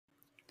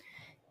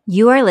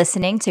You are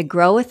listening to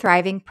Grow a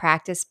Thriving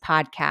Practice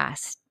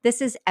podcast.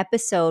 This is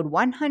episode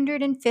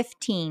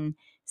 115,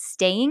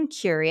 Staying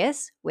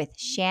Curious with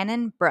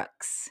Shannon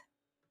Brooks.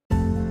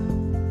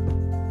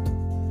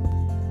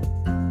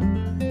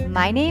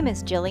 My name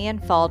is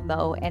Jillian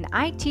Faldmo, and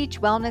I teach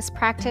wellness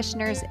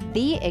practitioners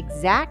the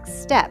exact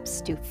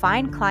steps to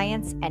find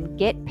clients and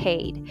get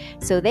paid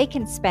so they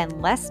can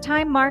spend less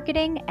time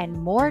marketing and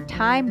more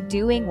time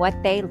doing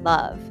what they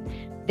love.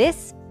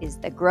 This is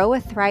the Grow a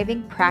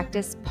Thriving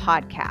Practice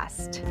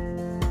podcast.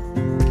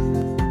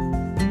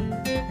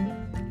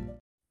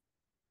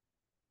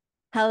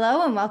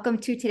 Hello and welcome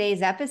to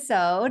today's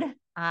episode.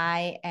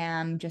 I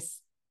am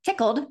just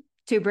tickled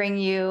to bring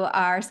you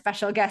our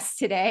special guest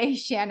today,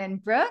 Shannon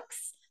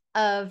Brooks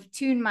of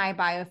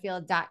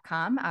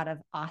tunemybiofield.com out of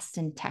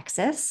Austin,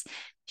 Texas.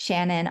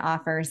 Shannon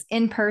offers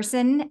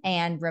in-person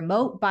and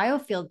remote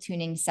biofield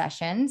tuning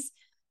sessions.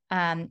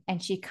 And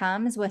she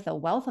comes with a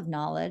wealth of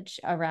knowledge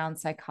around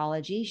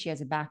psychology. She has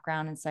a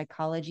background in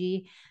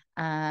psychology.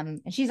 And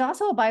she's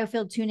also a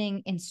biofield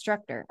tuning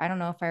instructor. I don't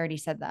know if I already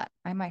said that.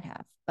 I might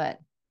have, but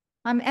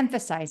I'm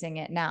emphasizing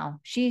it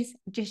now. She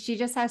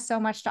just has so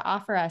much to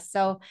offer us.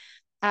 So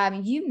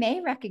you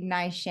may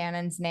recognize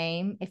Shannon's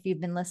name if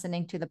you've been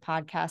listening to the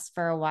podcast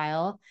for a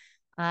while.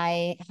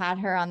 I had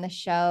her on the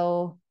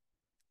show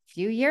a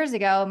few years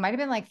ago, might have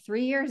been like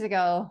 3 years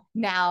ago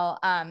now,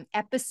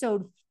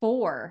 episode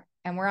 4.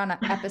 And we're on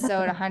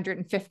episode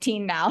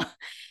 115 now.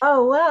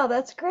 Oh, wow.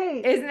 That's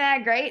great. Isn't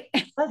that great?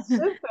 That's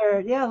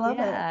super. Yeah, I love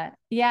it.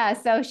 Yeah.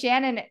 So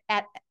Shannon,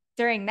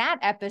 during that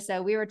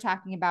episode, we were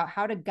talking about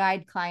how to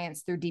guide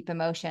clients through deep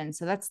emotion.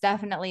 So that's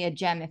definitely a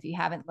gem if you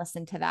haven't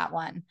listened to that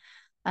one.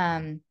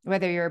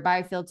 Whether you're a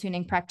biofield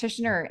tuning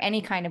practitioner or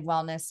any kind of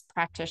wellness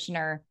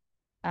practitioner,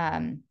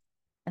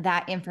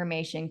 that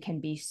information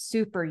can be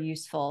super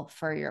useful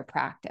for your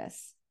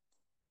practice.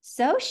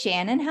 So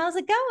Shannon, how's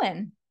it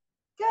going?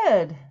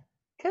 Good.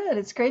 Good.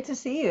 It's great to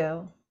see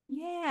you.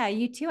 Yeah,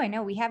 you too. I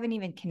know we haven't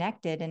even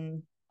connected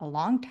in a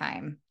long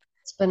time.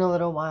 It's been a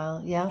little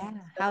while. Yeah. Yeah.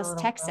 How's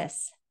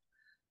Texas?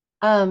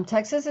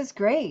 Texas is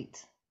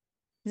great.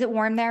 Is it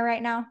warm there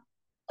right now?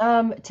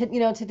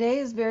 Today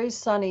is very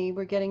sunny.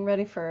 We're getting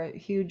ready for a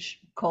huge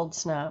cold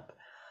snap.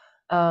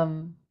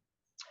 Um,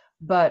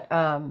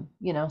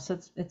 so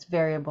it's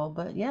variable,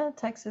 but yeah,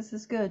 Texas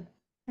is good.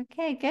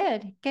 Okay,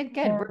 good.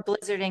 Yeah. We're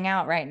blizzarding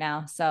out right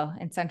now. So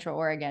in Central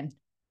Oregon.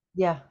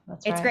 Yeah,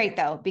 that's It's right. great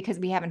though, because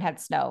we haven't had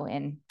snow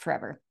in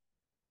forever.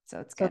 So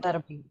it's So good.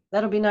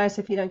 that'll be nice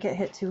if you don't get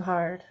hit too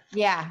hard.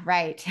 Yeah,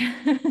 right.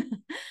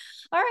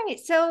 All right.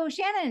 So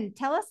Shannon,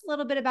 tell us a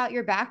little bit about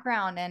your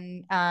background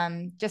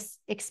and just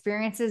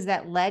experiences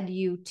that led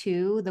you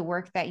to the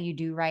work that you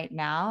do right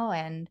now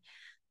and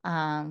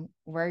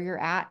where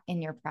you're at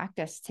in your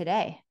practice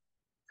today.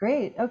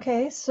 Great.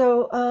 Okay.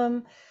 So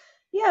I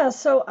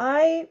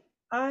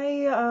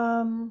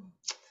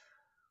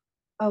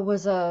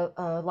was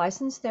a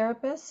licensed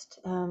therapist,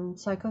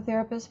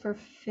 psychotherapist for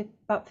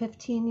about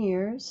 15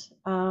 years.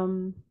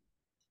 Can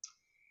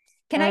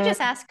I And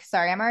just ask,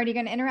 sorry, I'm already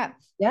going to interrupt.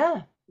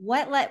 yeah,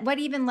 What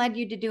even led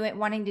you to do it,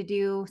 wanting to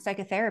do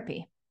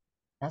psychotherapy?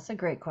 that's a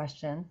great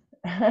question.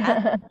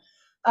 Yeah.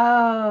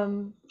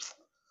 Um,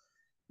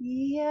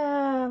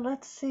 yeah,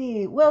 let's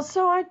see. Well,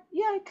 I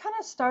kind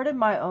of started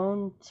my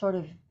own sort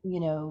of,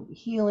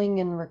 healing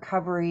and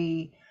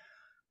recovery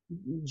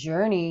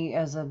journey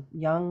as a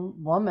young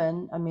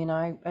woman. I mean,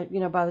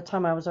 by the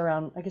time I was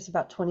around, I guess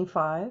about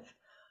 25,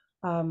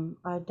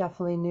 I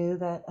definitely knew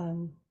that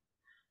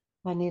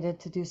I needed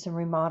to do some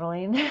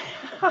remodeling.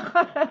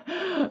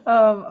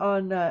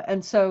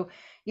 And so,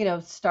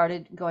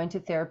 started going to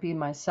therapy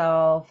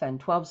myself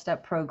and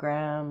 12-step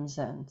programs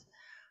and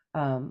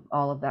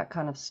all of that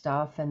kind of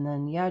stuff. And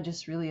then, yeah,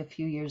 just really a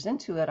few years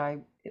into it, I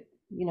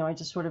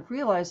just sort of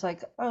realized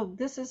like, oh,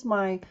 this is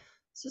kind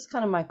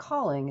of my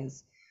calling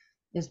is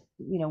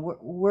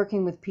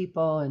working with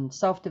people and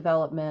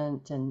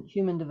self-development and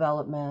human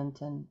development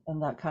and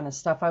that kind of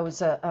stuff. I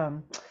was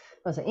an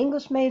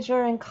English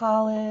major in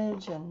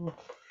college and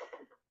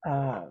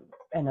a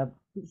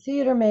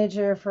theater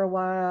major for a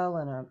while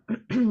and a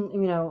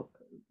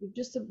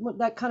just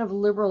that kind of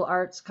liberal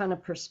arts kind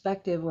of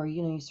perspective where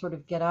you sort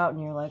of get out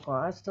and you're like, well,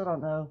 I still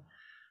don't know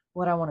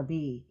what I want to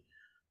be.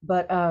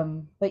 But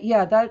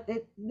yeah,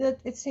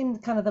 it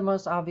seemed kind of the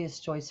most obvious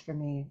choice for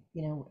me,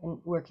 in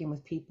working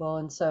with people.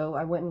 And so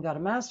I went and got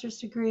a master's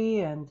degree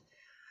and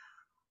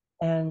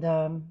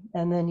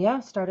then yeah,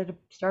 started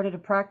to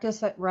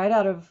practice right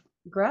out of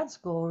grad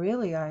school.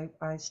 Really, I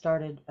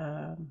started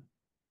a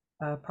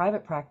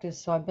private practice.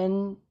 So I've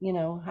been,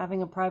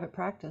 having a private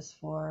practice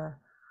for,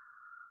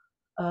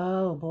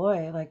 oh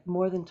boy, like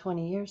more than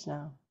 20 years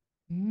now.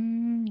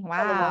 Kind of a long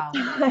Wow.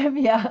 time.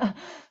 Yeah,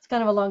 it's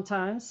kind of a long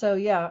time. So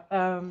yeah,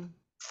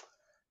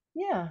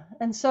 yeah,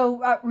 and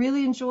so I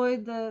really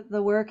enjoyed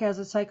the work as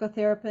a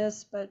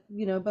psychotherapist, but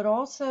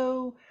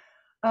also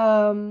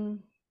um,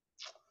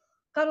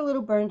 got a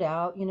little burned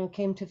out.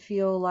 Came to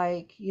feel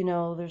like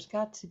there's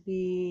got to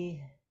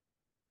be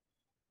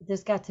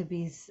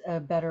a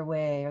better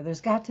way, or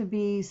there's got to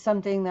be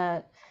something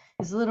that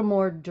is a little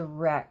more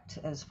direct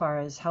as far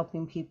as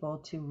helping people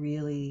to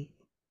really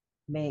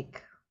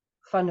make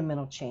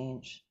fundamental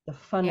change, the Yeah.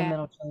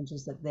 fundamental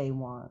changes that they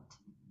want.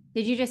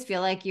 Did you just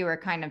feel like you were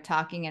kind of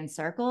talking in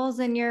circles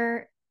in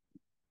your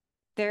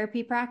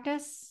therapy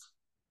practice?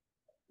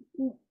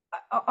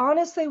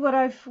 Honestly, what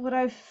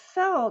I've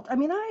felt, I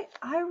mean,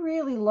 I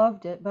really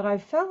loved it, but I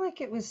felt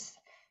like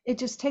it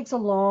just takes a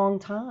long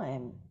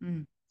time.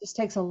 Mm. Just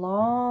takes a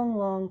long,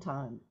 long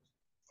time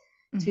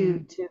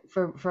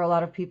Mm-hmm. for a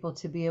lot of people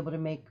to be able to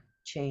make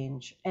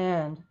change.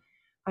 And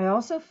I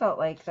also felt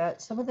like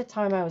that some of the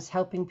time I was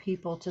helping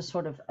people to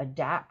sort of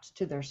adapt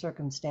to their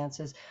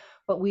circumstances,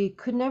 but we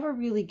could never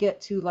really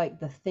get to like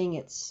the thing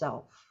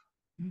itself.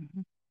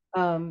 Mm-hmm.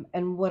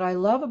 And what I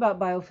love about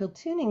biofield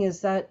tuning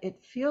is that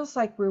it feels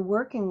like we're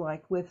working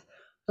like with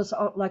just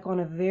like on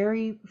a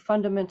very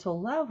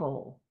fundamental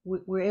level.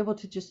 We're able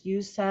to just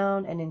use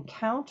sound and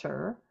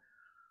encounter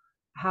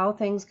how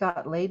things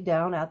got laid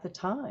down at the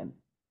time,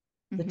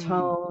 the Mm-hmm.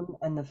 tone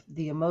and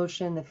the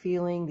emotion, the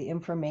feeling, the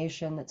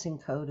information that's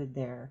encoded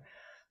there.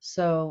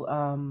 So,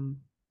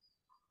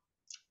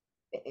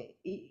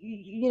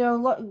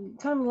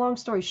 kind of a long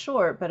story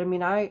short, but I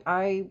mean,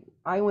 I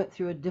went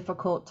through a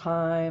difficult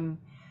time.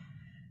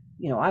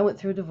 I went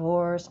through a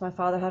divorce. My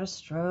father had a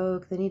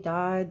stroke, then he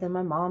died, then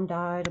my mom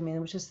died. I mean, it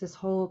was just this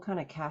whole kind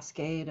of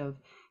cascade of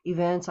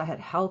events. I had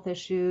health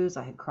issues,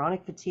 I had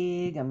chronic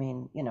fatigue. I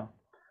mean,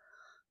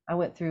 I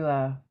went through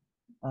a,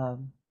 a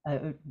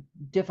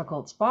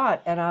difficult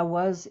spot, and I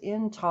was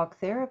in talk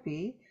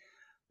therapy,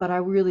 but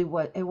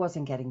it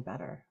wasn't getting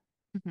better.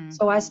 Mm-hmm.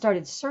 So I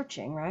started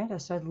searching, right? I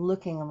started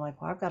looking. I'm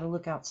like, well, I've got to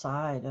look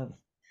outside of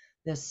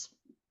this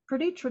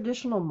pretty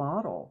traditional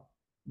model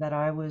that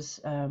I was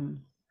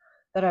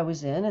that I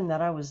was in and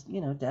that I was,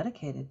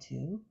 dedicated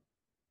to.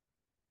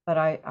 But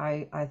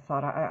I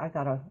thought I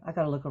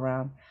gotta look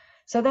around.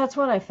 So that's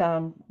when I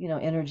found,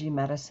 energy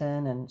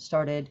medicine and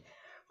started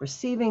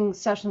receiving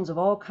sessions of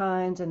all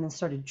kinds and then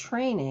started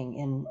training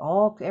in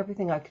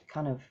everything I could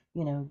kind of,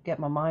 get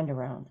my mind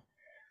around.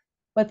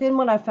 But then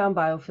when I found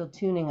biofield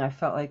tuning, I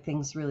felt like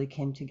things really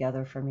came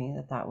together for me,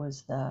 that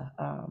was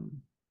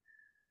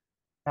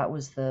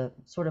the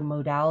sort of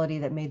modality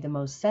that made the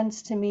most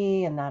sense to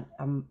me, and that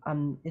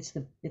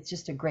it's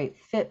just a great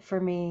fit for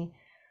me.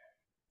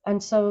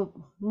 And so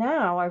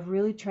now I've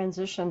really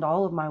transitioned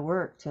all of my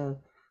work to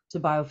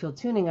biofield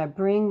tuning. I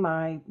bring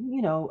my,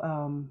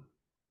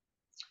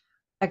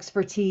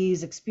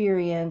 expertise,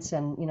 experience,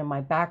 and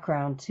my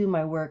background to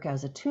my work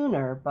as a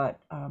tuner. But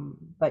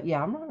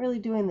yeah, I'm not really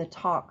doing the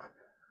talk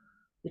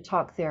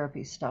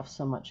therapy stuff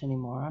so much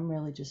anymore. I'm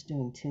really just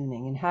doing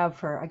tuning and have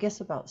for I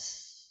guess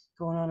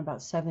going on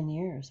about 7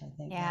 years, I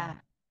think Yeah.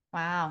 now.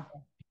 Wow.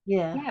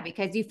 Yeah. Yeah,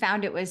 because you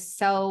found it was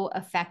so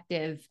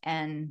effective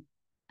and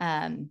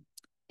um,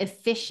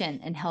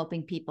 efficient in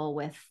helping people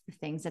with the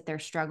things that they're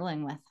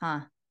struggling with, huh?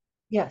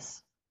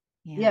 Yes.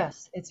 Yeah.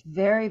 Yes. It's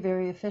very,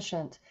 very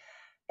efficient.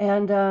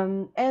 And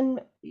I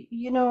end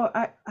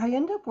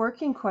up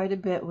working quite a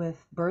bit with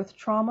birth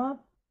trauma.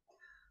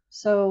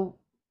 So,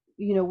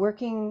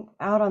 working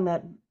out on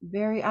that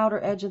very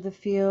outer edge of the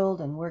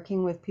field and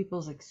working with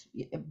people's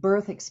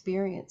birth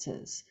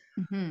experiences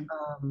Mm-hmm.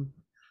 um,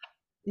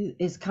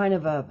 is kind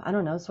of a, I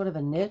don't know, sort of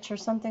a niche or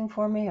something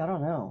for me. I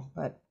don't know,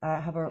 but I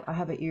have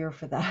an ear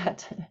for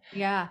that.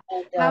 Yeah.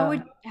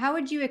 And How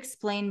would you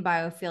explain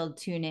biofield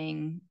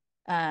tuning?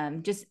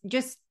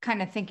 Just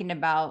kind of thinking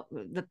about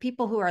the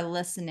people who are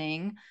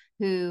listening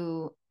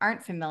who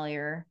aren't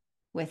familiar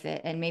with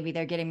it, and maybe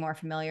they're getting more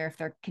familiar if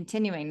they're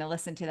continuing to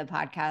listen to the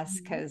podcast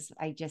Mhm. because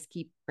I just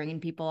keep bringing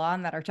people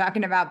on that are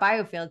talking about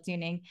biofield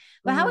tuning.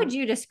 But how would Mhm.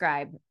 you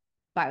describe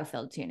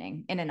biofield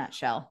tuning in a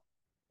nutshell?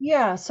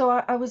 Yeah, so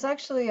I was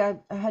actually I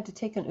had to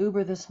take an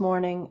Uber this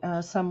morning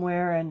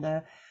somewhere, and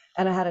I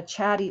had a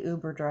chatty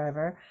Uber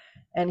driver,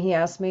 and he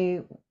asked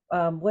me,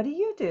 "What do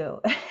you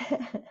do?"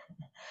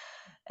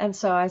 And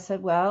so I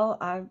said, "Well,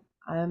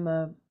 I'm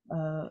a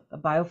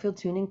biofield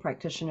tuning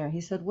practitioner."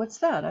 He said, "What's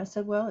that?" I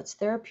said, "Well, it's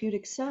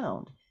therapeutic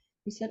sound."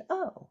 He said,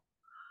 "Oh."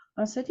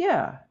 I said,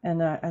 "Yeah,"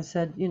 and I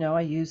said,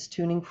 "I use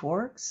tuning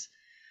forks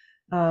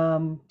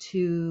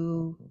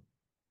to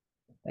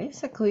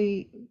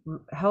basically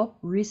help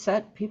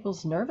reset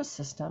people's nervous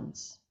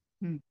systems."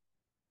 Hmm.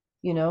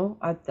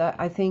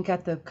 I think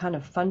at the kind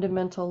of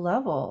fundamental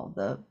level,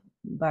 the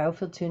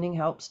biofield tuning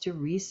helps to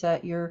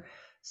reset your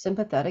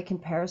sympathetic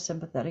and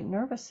parasympathetic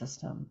nervous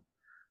system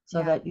so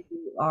Yeah. that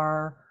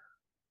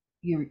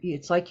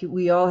it's like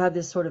we all have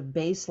this sort of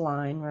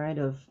baseline, right?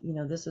 Of,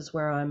 this is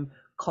where I'm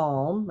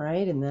calm,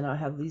 right? And then I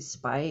have these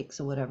spikes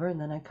or whatever,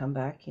 and then I come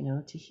back,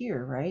 to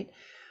here, right?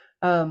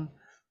 Um,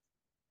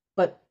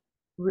 but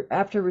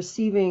after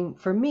receiving,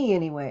 for me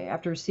anyway,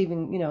 after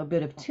receiving, a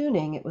bit of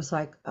tuning, it was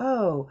like,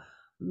 oh,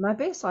 my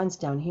baseline's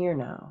down here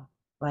now.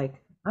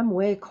 Like, I'm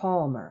way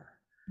calmer.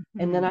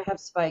 And then Hmm. I have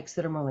spikes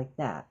that are more like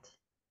that.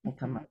 I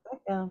come Hmm. right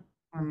back down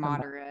Or and come back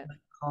moderate. like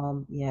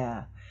calm.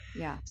 Yeah.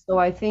 Yeah. So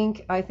I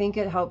think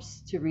it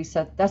helps to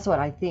reset. That's what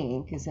I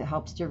think, is it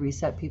helps to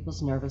reset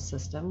people's nervous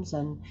systems,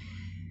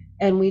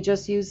 And we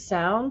just use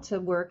sound to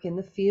work in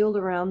the field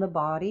around the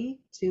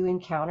body to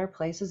encounter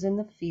places in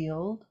the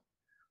field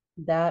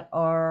that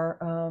are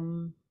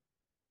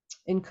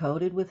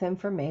encoded with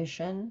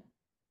information.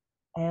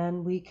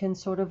 And we can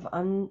sort of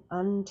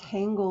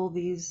untangle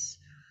these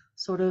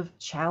sort of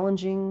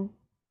challenging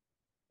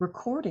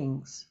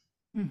recordings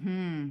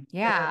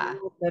Yeah.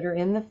 that are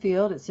in the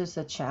field. It's just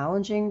a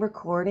challenging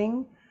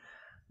recording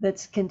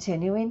that's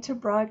continuing to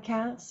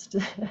broadcast.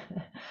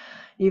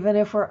 Even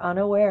if we're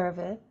unaware of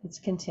it, it's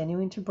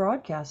continuing to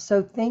broadcast.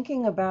 So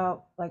thinking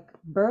about like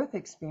birth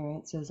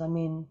experiences, I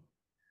mean,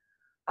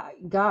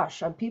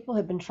 gosh, people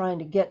have been trying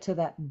to get to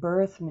that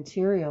birth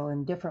material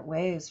in different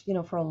ways,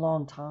 for a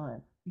long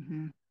time.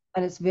 Hmm.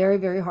 And it's very,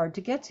 very hard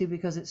to get to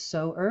because it's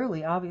so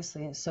early,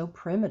 obviously, and it's so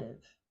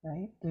primitive,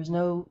 right? We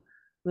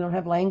don't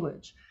have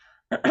language.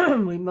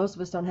 Most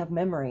of us don't have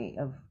memory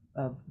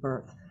of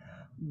birth.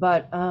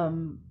 But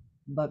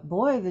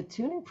boy, the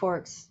tuning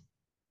forks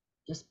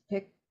just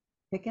pick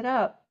it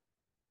up.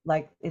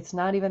 Like it's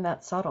not even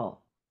that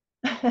subtle.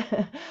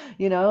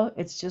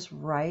 It's just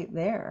right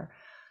there.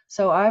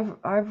 So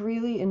I've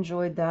really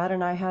enjoyed that,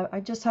 and I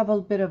just have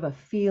a bit of a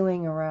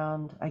feeling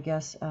around, I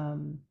guess,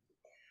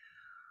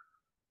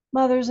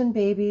 mothers and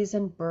babies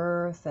and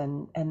birth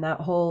and that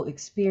whole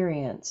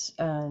experience.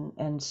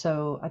 And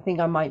so I think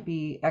I might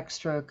be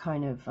extra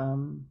kind of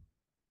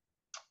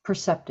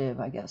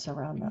perceptive, I guess,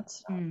 around that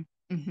stuff.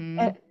 Mm-hmm.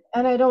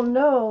 And I don't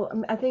know,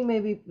 I think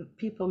maybe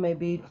people may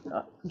be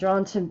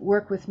drawn to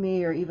work with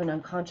me or even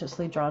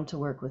unconsciously drawn to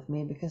work with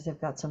me because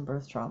they've got some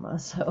birth trauma.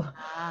 So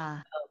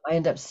Ah, I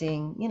end up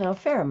seeing, a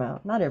fair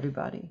amount, not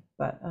everybody,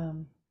 but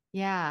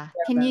yeah. fair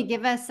Can you amount.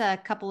 give us a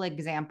couple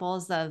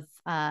examples of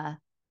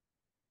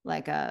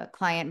like a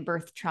client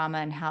birth trauma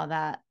and how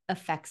that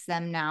affects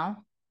them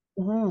now?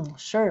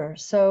 Sure.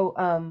 So,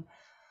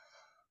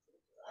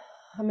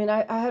 I mean,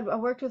 I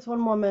worked with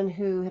one woman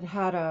who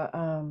had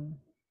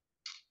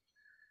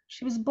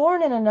she was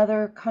born in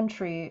another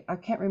country. I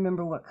can't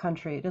remember what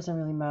country. It doesn't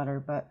really matter,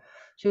 but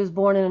she was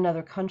born in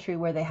another country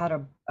where they had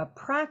a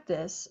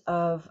practice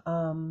of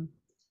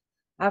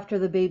after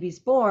the baby's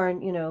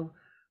born,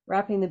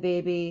 wrapping the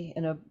baby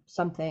in a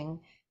something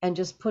and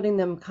just putting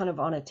them kind of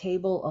on a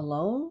table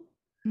alone.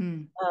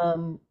 Mm,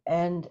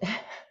 And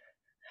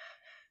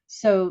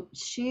so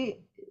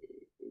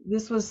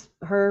this was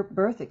her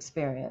birth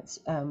experience.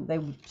 They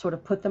would sort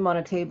of put them on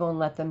a table and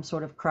let them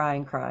sort of cry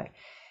and cry.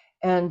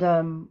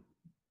 And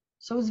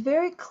so it was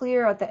very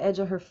clear at the edge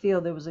of her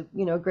field there was a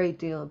great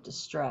deal of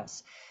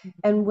distress.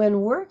 And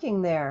when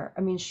working there,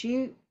 I mean,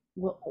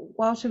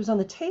 while she was on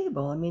the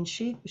table, I mean,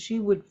 she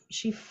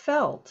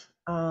felt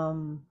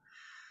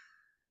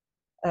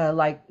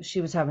like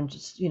she was having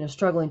just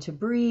struggling to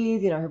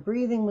breathe. Her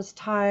breathing was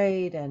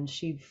tight, and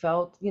she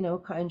felt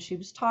and she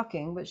was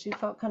talking, but she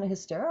felt kind of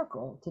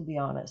hysterical, to be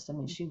honest. I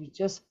mean,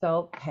 just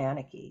felt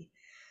panicky.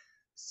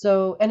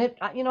 So, and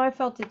I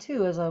felt it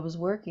too as I was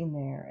working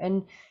there.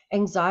 And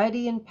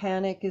anxiety and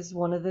panic is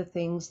one of the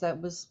things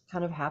that was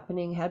kind of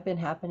had been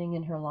happening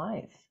in her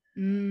life.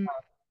 mm.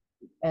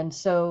 And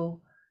so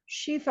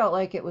she felt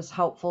like it was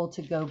helpful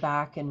to go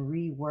back and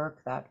rework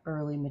that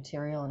early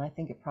material. And I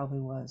think it probably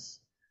was.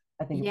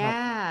 I think it probably.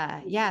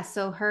 Yeah. Yeah.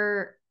 So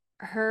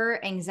her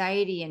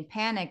anxiety and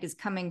panic is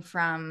coming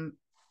from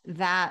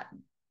that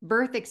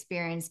birth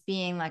experience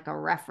being like a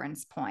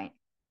reference point,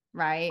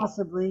 right?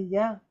 Possibly,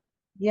 yeah.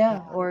 Yeah.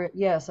 Yeah, or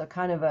yes, a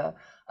kind of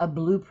a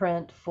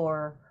blueprint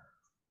for,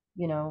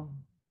 you know,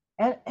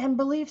 and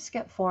beliefs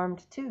get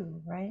formed too,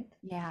 right?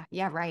 Yeah.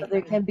 Yeah. So Right.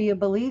 there can be a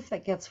belief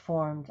that gets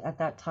formed at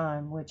that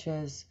time, which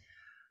is,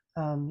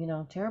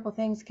 terrible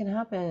things can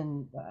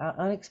happen,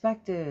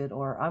 unexpected,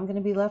 or I'm going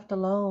to be left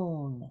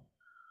alone,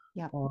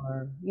 Yep.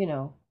 or,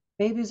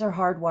 babies are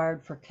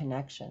hardwired for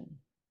connection.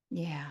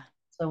 Yeah.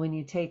 So when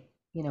you take,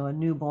 a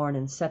newborn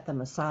and set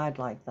them aside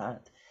like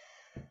that,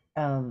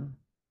 um,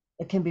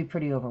 it can be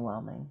pretty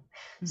overwhelming.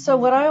 So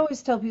Hmm. what I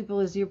always tell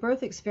people is your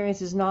birth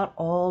experience is not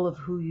all of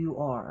who you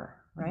are,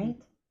 Hmm.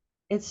 right?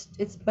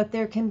 But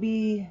there can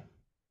be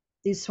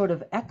these sort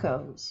of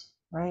echoes,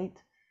 right?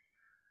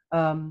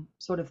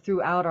 Sort of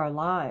throughout our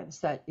lives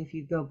that if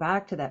you go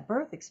back to that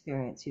birth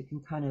experience, you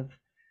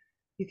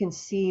can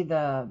see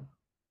the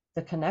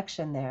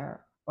connection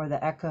there or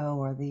the echo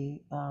or the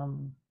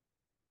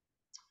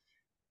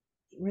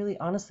really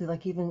honestly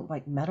like even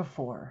like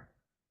metaphor,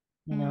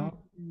 you know,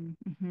 and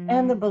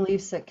Hmm. the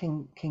beliefs that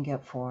can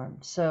get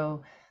formed.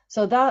 So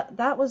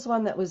that was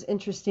one that was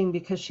interesting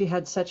because she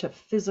had such a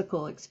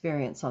physical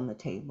experience on the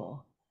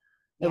table.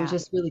 It was Yeah.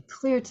 just really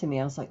clear to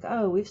me. I was like,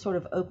 oh, we've sort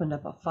of opened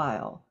up a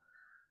file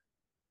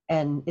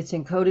and it's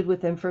encoded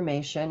with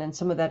information, and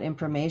some of that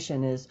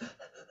information is,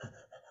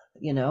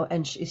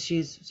 and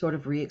she's sort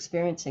of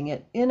re-experiencing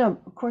it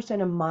of course,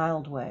 in a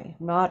mild way,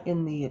 not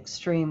in the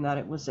extreme that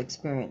it was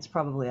experienced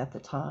probably at the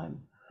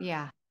time,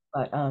 Yeah.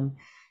 but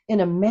in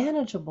a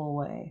manageable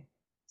way,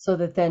 so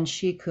that then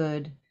she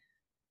could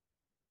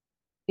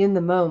in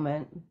the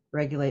moment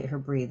regulate her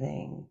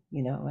breathing,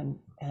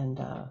 and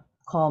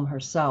calm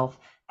herself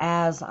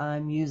as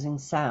I'm using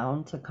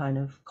sound to kind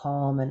of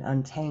calm and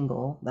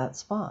untangle that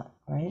spot,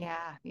 right?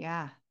 Yeah.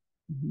 Yeah.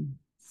 Mm-hmm.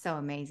 So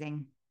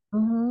amazing.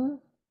 Mm-hmm.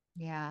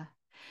 Yeah.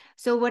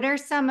 So, what are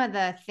some of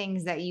the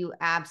things that you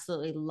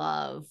absolutely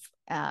love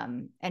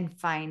and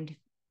find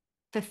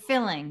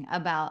fulfilling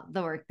about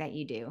the work that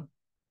you do?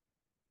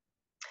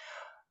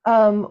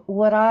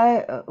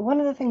 One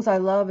of the things I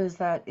love is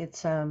that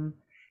it's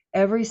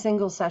every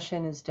single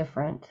session is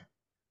different.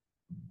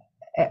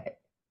 Eh,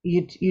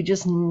 you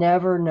just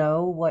never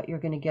know what you're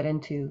going to get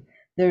into.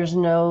 There's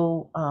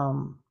no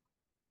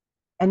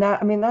and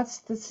that I mean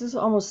this is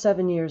almost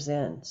 7 years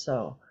in,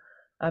 so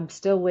I'm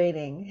still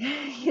waiting,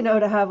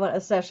 to have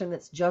a session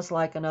that's just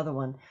like another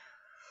one.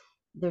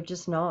 They're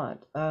just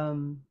not.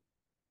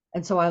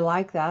 And so I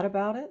like that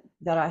about it,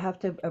 that I have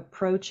to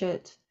approach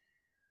it,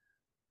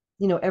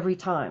 every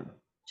time,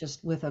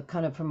 just with a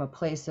kind of from a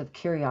place of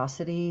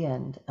curiosity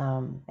and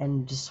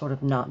just sort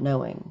of not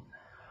knowing.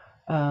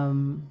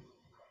 Um,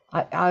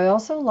 I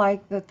also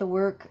like that the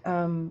work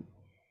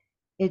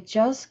it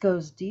just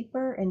goes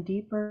deeper and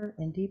deeper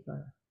and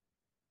deeper.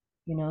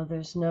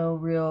 There's no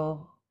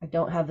real. I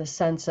don't have the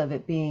sense of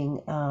it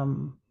being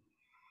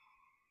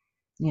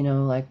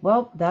like,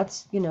 well,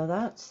 that's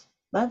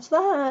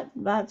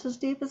as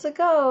deep as it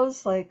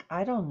goes. Like,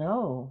 I don't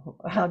know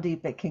how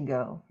deep it can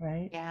go,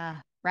 right?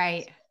 Yeah.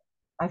 Right.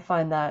 I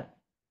find that,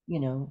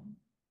 you know,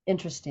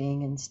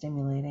 interesting and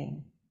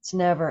stimulating. It's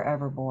never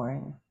ever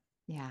boring.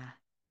 Yeah.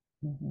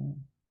 Hmm.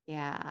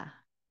 Yeah.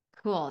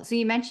 Cool. So,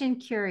 you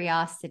mentioned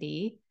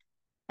curiosity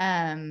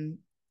um,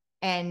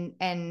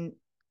 and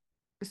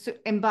so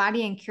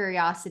embodying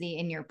curiosity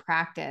in your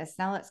practice.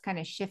 Now, let's kind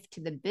of shift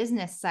to the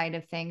business side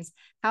of things.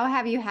 How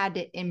have you had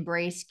to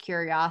embrace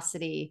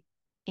curiosity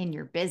in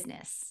your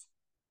business?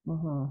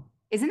 Hmm.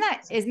 Isn't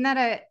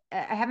that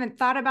I haven't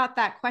thought about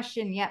that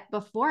question yet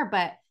before,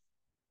 but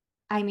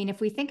I mean,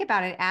 if we think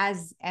about it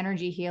as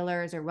energy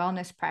healers or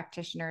wellness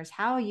practitioners,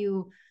 how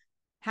you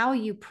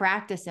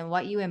practice and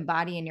what you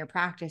embody in your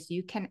practice,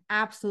 you can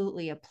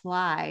absolutely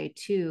apply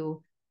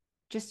to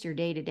just your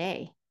day to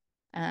day.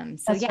 So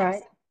That's yes,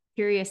 right.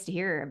 curious to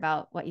hear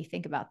about what you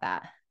think about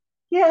that.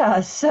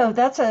 Yeah, so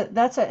that's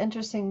an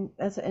interesting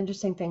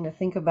thing to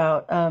think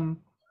about.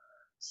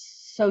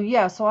 So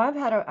yeah, so I've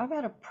had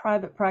a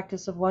private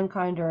practice of one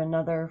kind or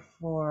another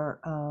for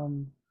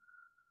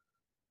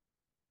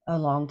a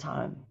long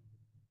time.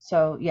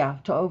 So yeah,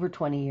 to over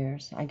 20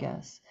 years, I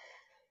guess.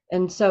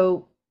 And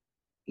so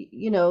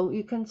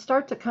you can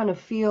start to kind of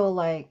feel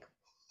like,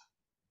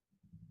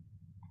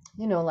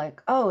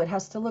 oh, it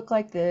has to look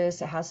like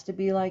this, it has to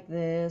be like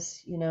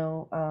this,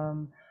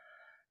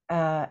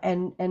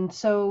 and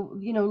so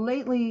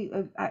lately,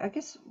 I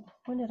guess,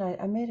 when did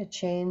I made a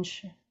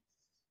change?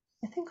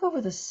 I think over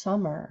the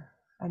summer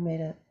I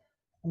made a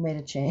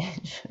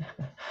change.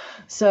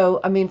 So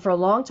I mean, for a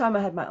long time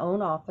I had my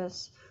own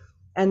office,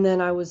 and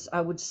then I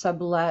would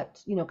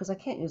sublet, because I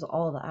can't use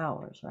all the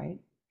hours, right?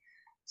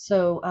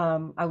 So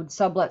I would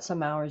sublet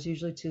some hours,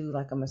 usually to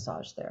like a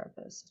massage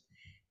therapist,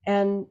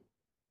 and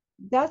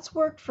that's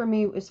worked for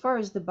me as far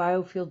as the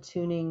biofield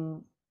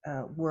tuning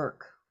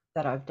work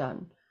that I've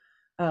done.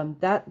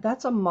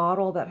 That's a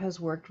model that has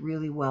worked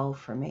really well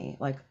for me.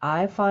 Like,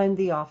 I find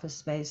the office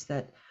space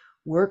that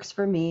works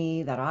for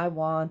me, that I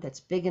want, that's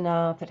big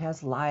enough, it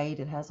has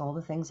light, it has all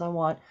the things I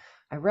want.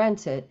 I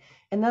rent it,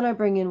 and then I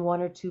bring in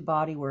one or two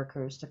body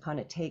workers to kind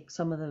of take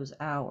some of those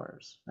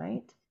hours,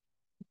 right?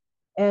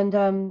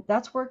 And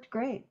that's worked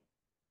great.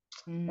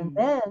 And Mm.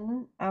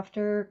 then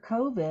after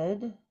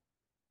COVID,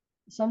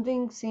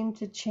 something seemed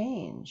to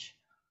change,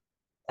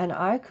 and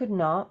I could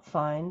not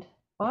find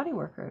body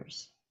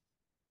workers.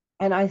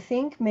 And I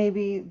think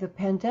maybe the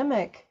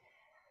pandemic,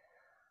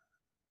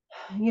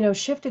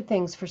 shifted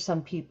things for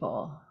some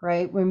people,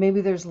 right? Where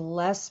maybe there's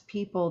less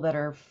people that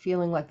are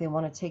feeling like they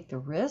want to take the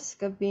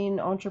risk of being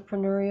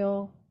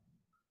entrepreneurial,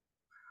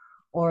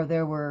 or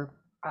there were,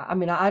 I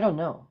mean, I don't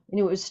know. And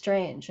it was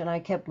strange. And I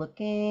kept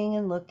looking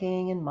and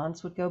looking, and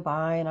months would go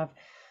by, and I've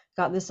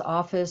got this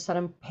office that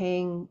I'm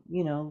paying,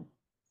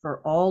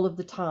 for all of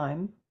the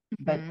time,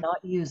 but Mhm.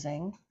 not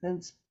using. And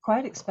it's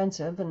quite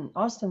expensive, and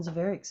Austin's a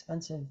very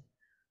expensive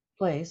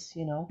place.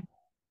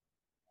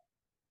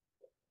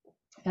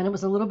 And it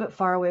was a little bit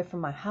far away from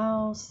my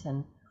house,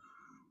 and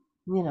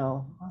I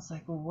was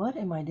like, well, what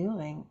am I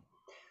doing?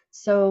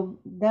 So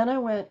then I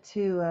went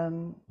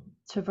to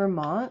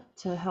Vermont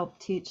to help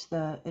teach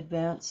the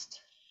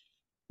advanced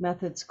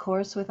methods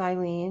course with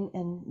Eileen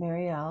and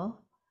Marielle.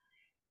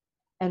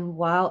 And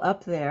while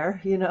up there,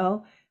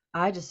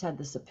 I just had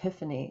this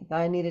epiphany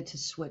that I needed to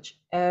switch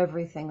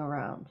everything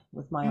around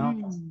with my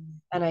office.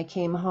 Mm. And I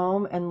came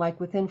home, and like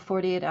within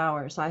 48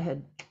 hours,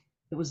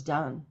 it was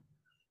done.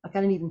 Like, I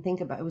didn't even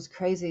think about it. It was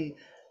crazy,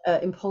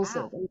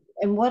 impulsive. Wow.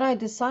 And what I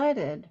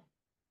decided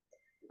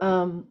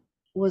um,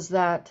 was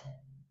that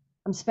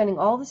I'm spending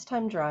all this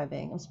time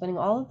driving. I'm spending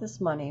all of this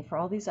money for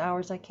all these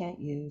hours I can't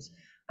use.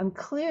 I'm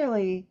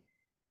clearly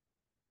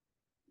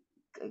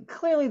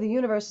the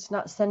universe is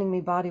not sending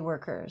me body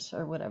workers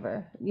or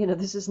whatever.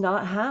 This is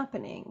not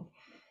happening.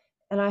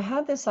 and I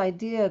had this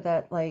idea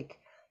that like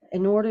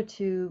in order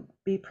to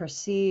be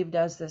perceived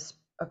as this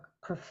a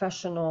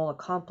professional,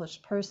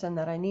 accomplished person,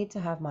 that I need to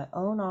have my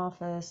own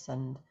office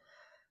and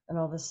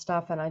all this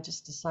stuff. And I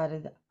just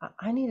decided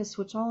I need to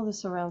switch all of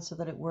this around so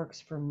that it works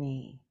for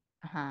me.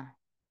 Uh-huh.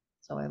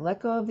 So I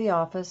let go of the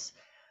office.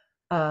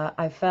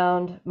 I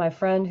found my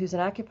friend who's an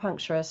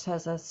acupuncturist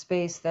has a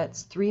space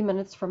that's 3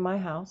 minutes from my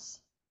house.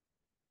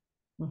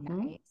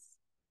 Hmm. Nice.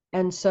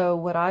 And so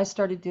what I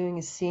started doing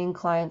is seeing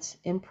clients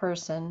in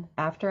person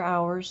after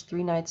hours,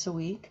 3 nights a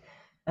week,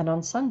 and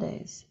on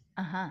Sundays.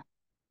 Uh-huh.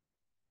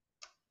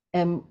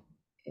 And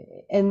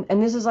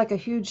and this is like a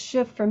huge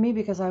shift for me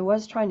because I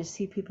was trying to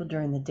see people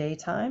during the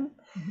daytime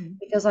Mm-hmm.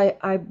 because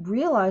I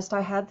realized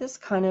I had this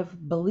kind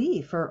of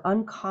belief or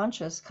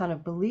unconscious kind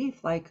of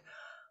belief like,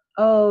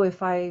 oh,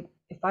 if I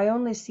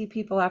only see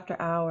people after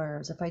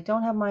hours, if I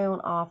don't have my own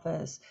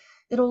office,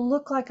 it'll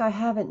look like I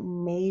haven't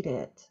made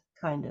it,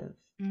 kind of.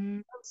 You Mm,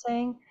 know what I'm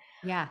saying?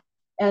 yeah.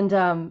 And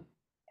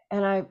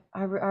I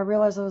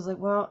realized I was like,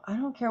 well, I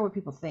don't care what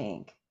people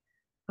think.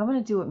 I'm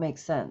gonna do what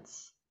makes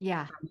sense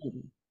Yeah. for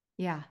me.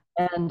 Yeah.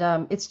 And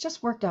it's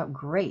just worked out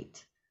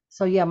great.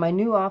 So yeah, my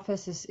new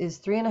office is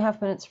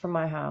 3.5 minutes from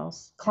my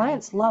house. Nice.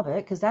 Clients love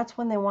it because that's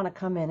when they want to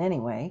come in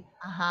anyway,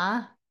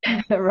 Uh-huh.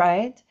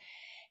 right?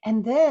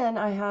 And then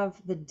I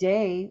have the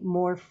day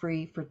more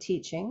free for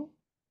teaching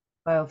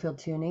biofield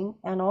tuning,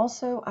 and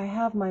also I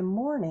have my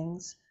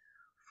mornings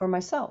for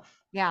myself.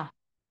 Yeah.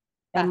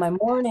 And That's my the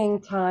best.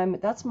 morning time,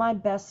 that's my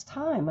best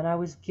time, and I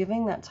was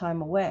giving that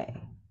time away.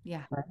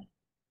 Yeah. Right?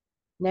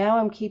 Now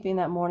I'm keeping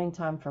that morning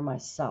time for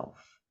myself,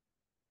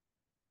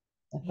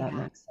 if that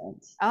Yeah. makes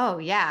sense. Oh,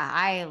 yeah.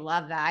 I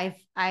love that.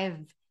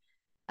 I've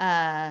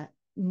uh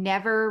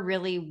never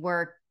really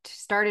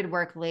started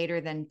work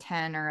later than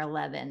 10 or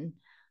 11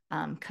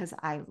 because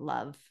I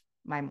love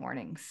my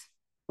mornings.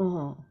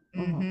 Hmm.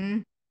 Hmm.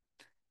 Mm-hmm.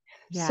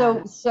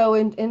 Yeah. So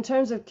in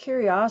terms of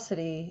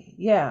curiosity,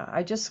 yeah,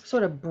 I just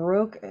sort of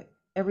broke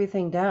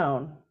everything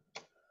down.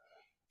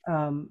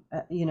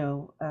 You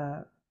know,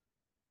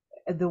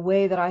 the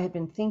way that I had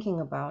been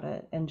thinking about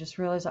it, and just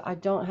realized that I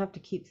don't have to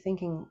keep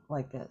thinking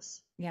like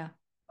this. Yeah.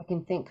 I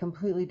can think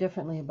completely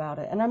differently about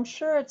it. And I'm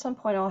sure at some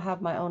point I'll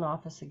have my own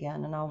office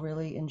again and I'll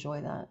really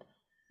enjoy that.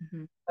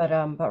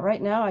 Mm-hmm. But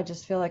right now I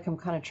just feel like I'm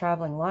kind of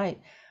traveling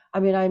light. I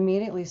mean, I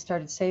immediately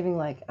started saving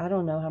like I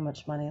don't know how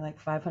much money, like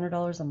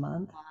 $500 a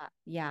month.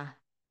 Yeah.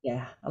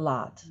 Yeah, a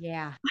lot.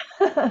 Yeah.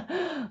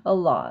 A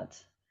lot.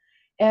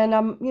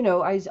 And you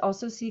know, I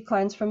also see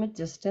clients from a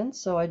distance,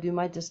 so I do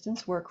my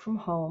distance work from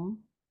home.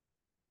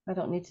 I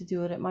don't need to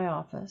do it at my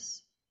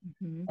office.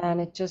 Mm-hmm.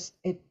 And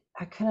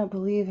I couldn't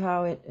believe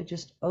how it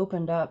just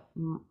opened up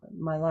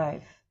my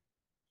life.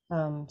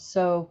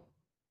 So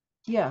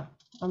yeah,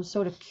 I'm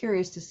sort of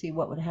curious to see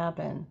what would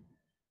happen.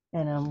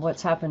 And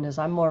what's happened is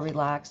I'm more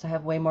relaxed. I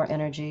have way more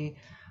energy.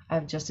 I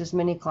have just as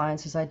many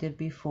clients as I did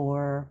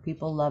before.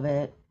 People love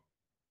it.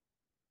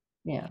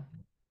 Yeah.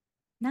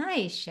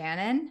 Nice,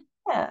 Shannon.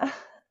 Yeah.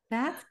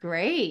 That's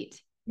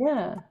great.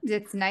 Yeah.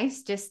 It's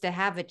nice just to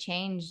have a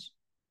change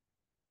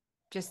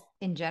just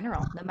in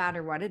general, no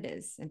matter what it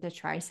is, and to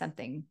try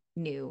something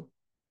new,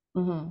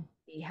 Hmm.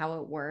 see how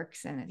it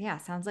works. And yeah,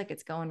 sounds like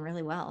it's going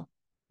really well.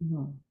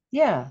 Hmm.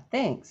 Yeah.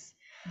 Thanks.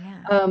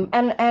 Yeah.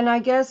 And I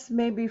guess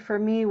maybe for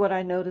me, what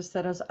I noticed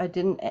that is I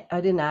didn't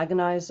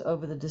agonize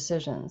over the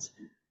decisions.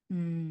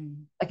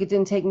 Mm. Like it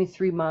didn't take me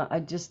 3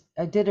 months.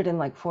 I did it in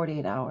like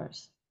 48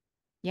 hours.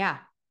 Yeah.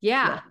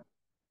 Yeah. Yeah.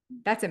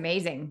 That's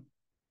amazing.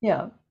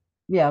 Yeah.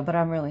 Yeah, but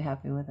I'm really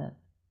happy with it.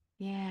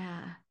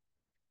 Yeah.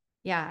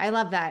 Yeah. I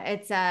love that.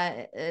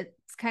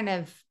 It's kind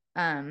of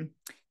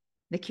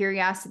the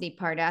curiosity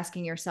part,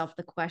 asking yourself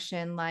the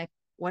question like,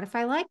 what if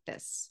I like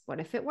this? What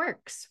if it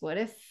works? What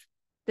if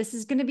this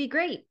is going to be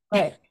great?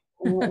 Right.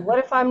 What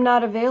if I'm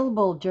not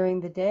available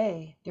during the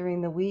day,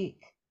 during the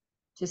week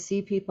to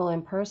see people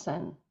in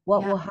person?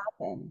 What Yeah. will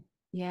happen?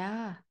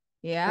 Yeah. Or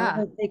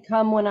Yeah. they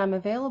come when I'm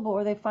available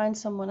or they find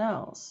someone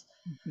else.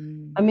 I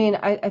Mhm. mean,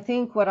 I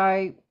think what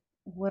I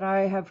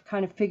have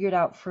kind of figured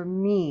out for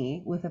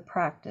me with a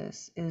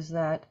practice is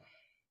that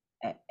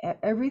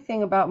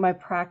everything about my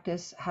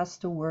practice has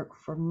to work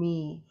for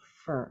me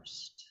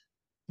first,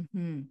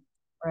 Mhm.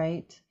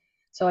 right?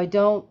 So I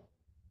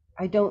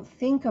don't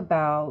think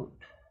about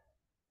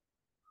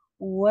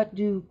what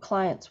do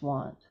clients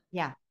want.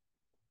 Yeah.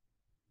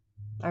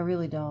 I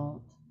really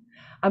don't.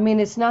 I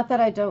mean, it's not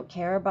that I don't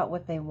care about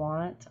what they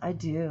want. I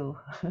do.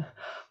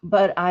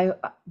 But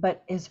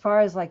as far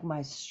as like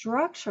my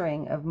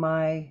structuring of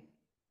my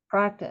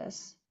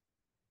practice,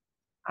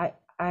 I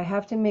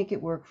have to make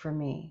it work for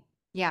me.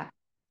 Yeah.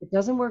 If it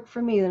doesn't work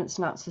for me, then it's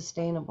not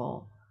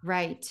sustainable.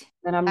 Right.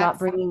 Then I'm not That's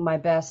bringing my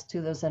best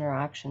to those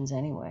interactions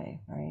anyway,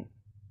 right?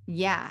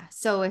 yeah.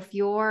 So if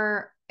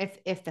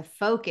the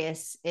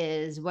focus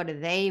is what do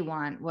they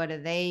want?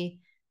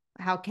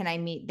 How can I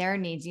meet their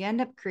needs? You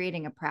end up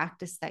creating a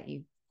practice that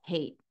you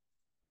hate.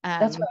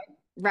 That's Um,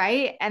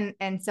 right. right.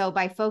 And so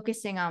by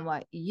focusing on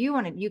what you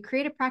want to, you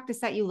create a practice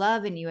that you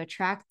love and you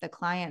attract the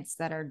clients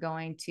that are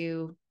going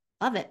to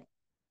love it.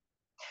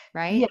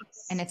 right?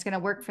 And Yes. it's going to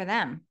work for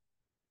them.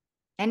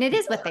 And it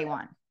is what they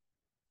want.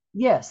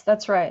 Yes,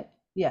 that's right.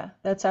 Yeah,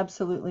 that's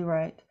absolutely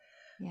right.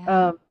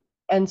 Yeah. Um,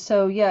 and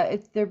so, yeah,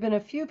 there've been a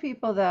few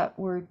people that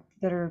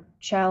are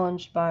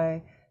challenged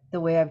by the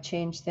way I've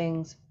changed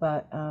things,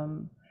 but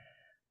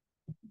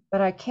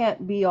I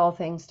can't be all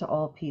things to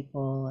all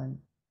people, and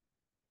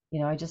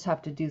I just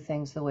have to do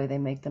things the way they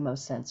make the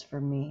most sense for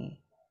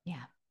me.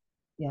 Yeah.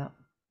 Yeah.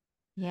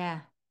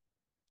 Yeah.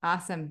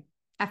 Awesome.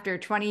 After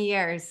 20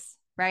 years,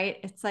 right?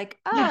 It's like,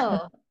 Yeah.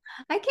 oh,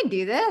 I can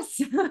do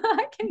this.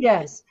 I can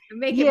Yes.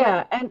 make it work.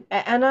 Yeah,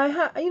 and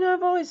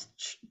I've always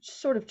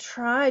sort of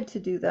tried to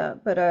do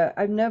that, but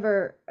I've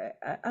never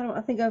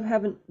I think I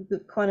haven't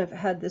kind of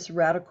had this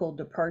radical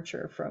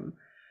departure from,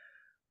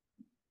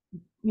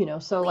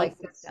 so Belief like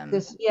system.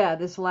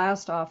 this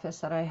last office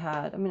that I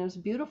had. I mean, it was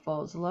beautiful.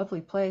 It was a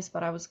lovely place,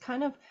 but I was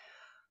kind of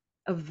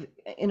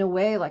in a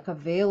way like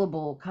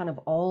available kind of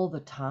all the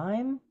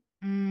time.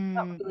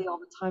 Not Mm, really all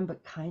the time,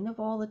 but kind of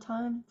all the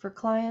time for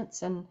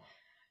clients, and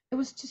it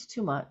was just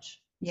too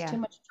much. It was too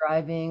yeah. much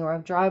driving, or I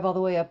drive all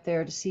the way up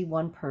there to see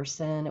one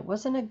person. It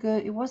wasn't a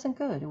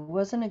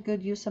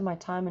good use of my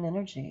time and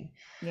energy.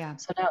 Yeah.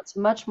 So now it's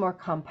much more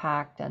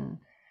compact, and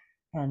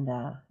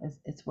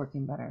it's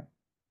working better.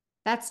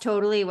 That's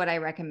totally what I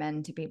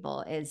recommend to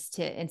people is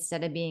to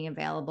instead of being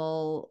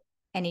available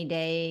any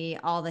day,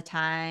 all the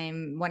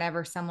time,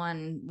 whenever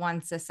someone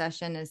wants a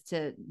session, is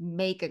to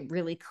make a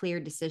really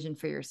clear decision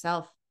for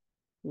yourself.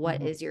 What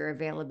Hmm. is your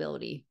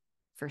availability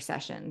for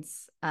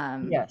sessions?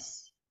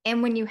 Yes.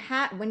 And when you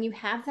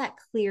have that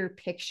clear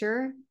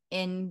picture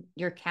in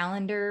your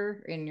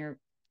calendar, in your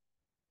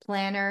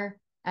planner,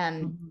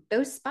 Mhm.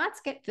 those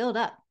spots get filled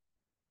up.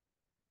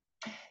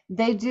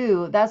 They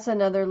do. That's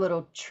another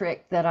little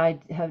trick that I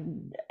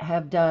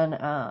have done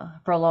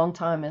for a long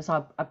time is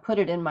I put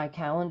it in my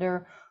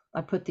calendar.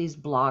 I put these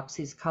blocks,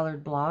 these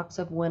colored blocks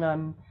of when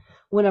I'm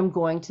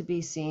going to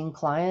be seeing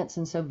clients,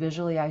 and so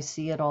visually I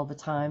see it all the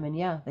time, and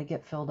yeah, they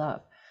get filled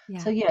up.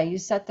 So Yeah. yeah, you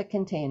set the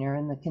container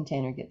and the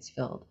container gets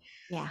filled.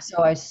 Yeah.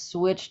 So I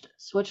switched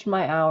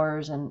my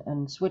hours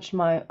and switched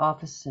my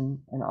office and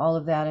all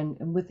of that,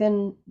 and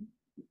within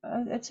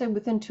I'd say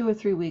within 2 or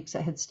 3 weeks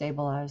it had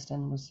stabilized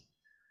and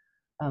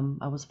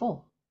I was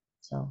full.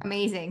 So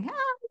Amazing.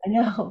 I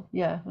know,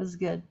 yeah, it was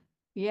good.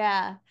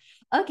 Yeah.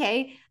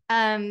 Okay.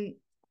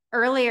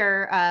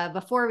 Earlier,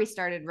 before we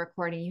started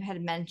recording, you had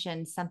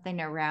mentioned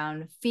something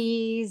around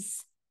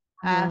fees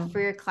for Mm.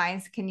 your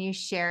clients. Can you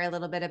share a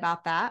little bit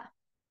about that?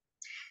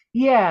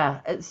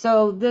 Yeah,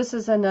 so this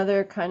is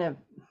another kind of,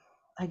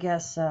 I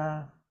guess,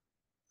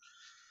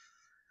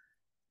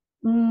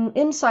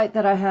 insight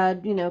that I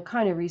had,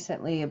 kind of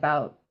recently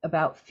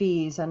about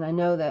fees, and I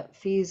know that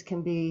fees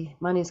can be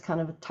money's kind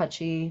of a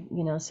touchy,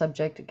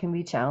 subject. It can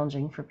be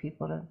challenging for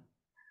people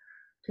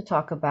to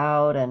talk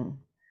about, and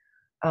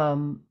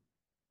um,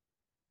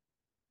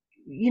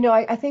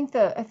 I think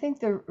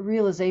the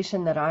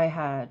realization that I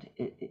had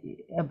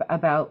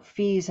about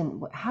fees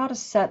and how to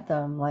set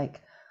them,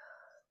 like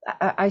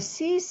I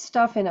see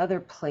stuff in other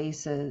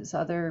places,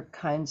 other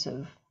kinds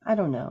of, I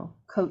don't know,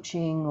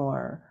 coaching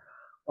or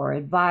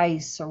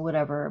advice or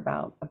whatever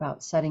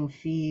about setting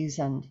fees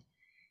and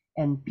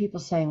people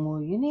saying,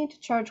 well, you need to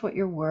charge what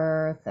you're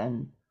worth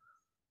and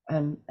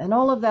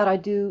all of that. I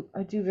do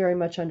very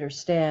much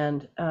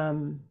understand.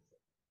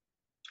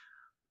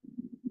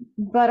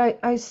 But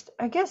I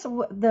guess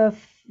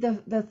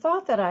the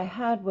thought that I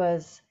had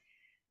was,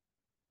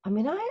 I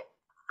mean, I've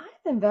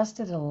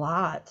invested a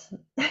lot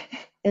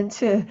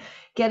into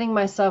getting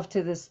myself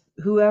to this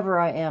whoever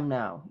I am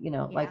now,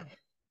 Yeah. like,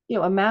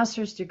 a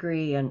master's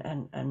degree and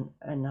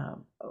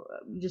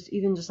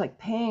just like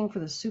paying for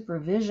the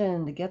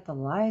supervision to get the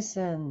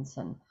license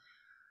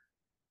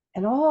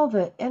and all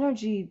the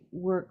energy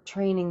work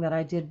training that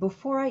I did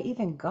before I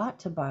even got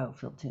to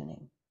biofield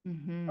tuning. Oh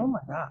Mm-hmm. my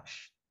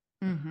gosh.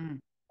 Mm-hmm.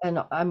 And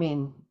I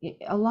mean,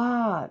 a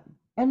lot.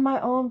 And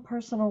my own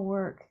personal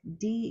work,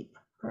 deep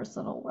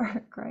personal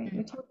work, right?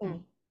 You're Mm-hmm.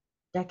 talking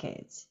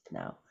decades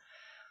now.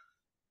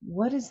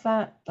 What is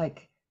that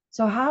like?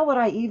 So how would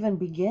I even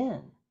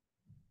begin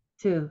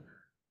to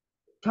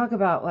talk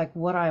about like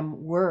what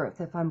I'm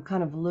worth if I'm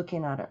kind of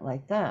looking at it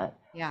like that?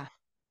 Yeah.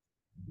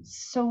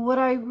 So what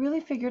I really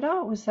figured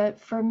out was that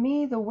for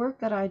me, the work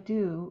that I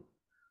do,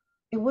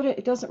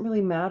 it doesn't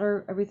really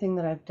matter everything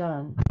that I've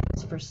done.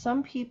 Because for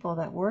some people,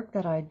 that work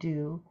that I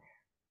do,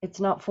 it's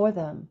not for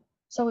them.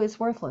 So it's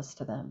worthless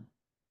to them.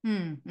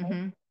 Right?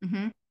 Mm-hmm.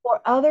 Mm-hmm.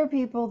 For other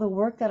people, the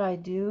work that I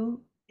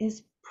do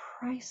is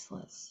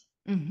priceless.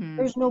 Mm-hmm.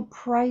 There's no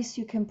price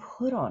you can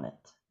put on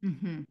it.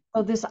 Mm-hmm.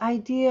 So this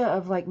idea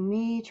of like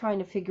me trying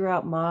to figure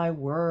out my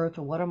worth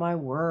or what am I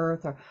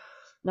worth or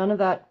none of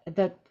that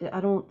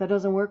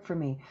doesn't work for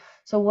me.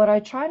 So what I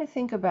try to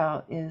think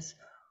about is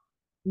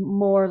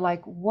more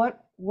like what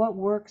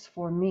works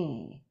for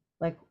me.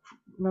 Like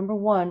number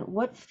one,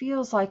 what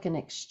feels like an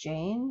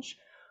exchange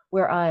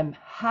where I'm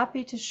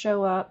happy to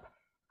show up,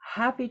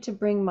 happy to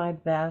bring my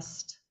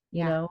best,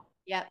 Yeah.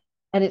 Yep.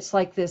 and it's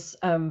like this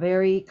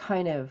very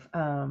kind of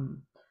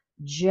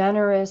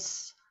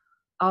generous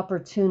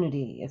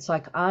opportunity. It's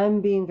like I'm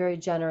being very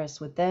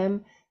generous with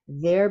them,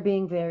 they're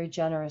being very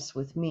generous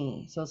with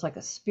me. So it's like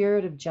a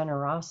spirit of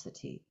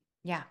generosity.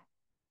 Yeah.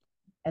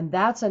 And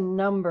that's a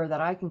number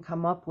that I can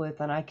come up with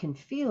and I can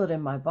feel it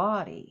in my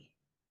body.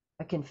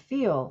 I can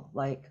feel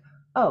like,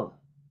 oh,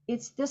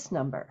 it's this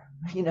number,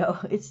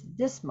 it's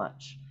this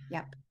much.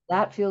 Yep.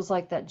 That feels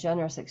like that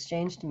generous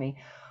exchange to me.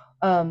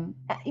 And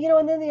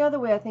then the other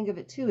way I think of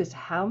it too is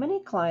how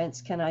many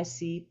clients can I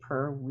see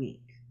per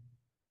week?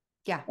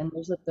 Yeah. And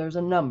there's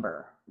a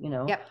number.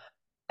 Yep.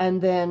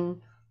 And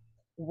then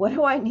what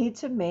do I need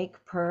to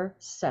make per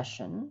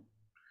session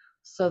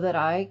so that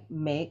I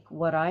make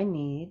what I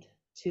need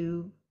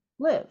to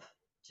live,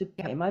 to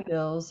pay Yep. my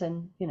bills,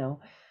 and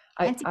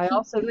And to I keep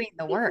also doing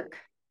the work.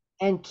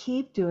 and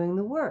keep doing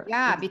the work.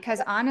 Yeah,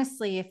 because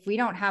honestly, if we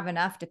don't have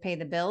enough to pay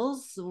the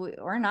bills,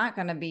 we're not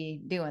going to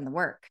be doing the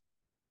work.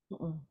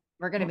 Mm-mm.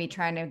 We're going to be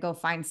trying to go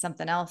find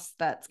something else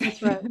that's going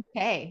That's right. to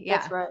pay.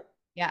 That's Yeah. right.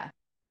 Yeah.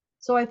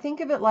 So I think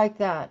of it like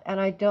that, and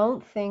I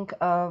don't think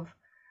of,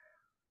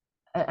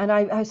 and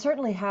I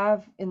certainly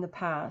have in the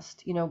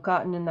past,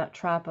 gotten in that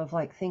trap of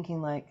like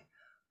thinking like,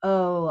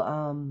 oh,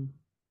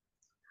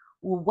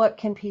 well, what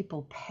can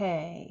people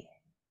pay?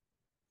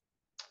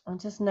 I'll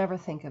just never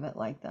think of it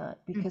like that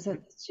because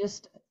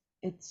Mhm.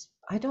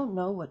 I don't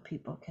know what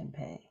people can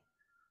pay.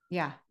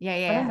 Yeah. Yeah.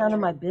 Yeah. Kind of Yeah. none of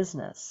True. my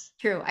business.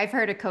 True. I've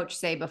heard a coach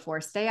say before,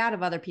 stay out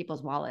of other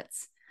people's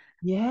wallets.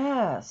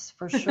 Yes,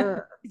 for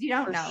sure. You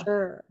don't For know.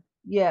 sure.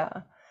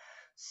 Yeah.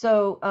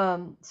 So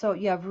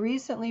yeah, I've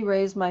recently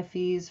raised my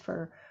fees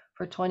for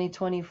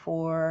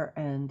 2024,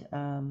 and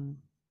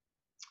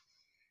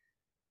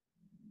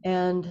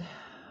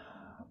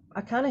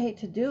I kind of hate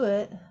to do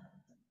it,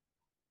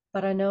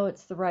 but I know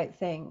it's the right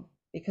thing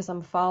because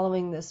I'm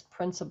following this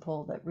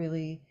principle that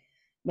really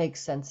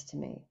makes sense to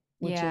me,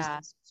 which is Yeah.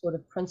 this sort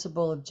of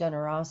principle of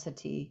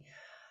generosity.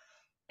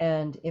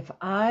 And if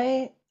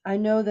I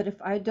know that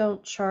if I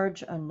don't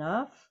charge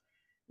enough,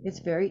 it's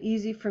very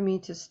easy for me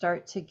to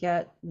start to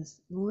get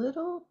this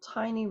little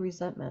tiny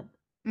resentment.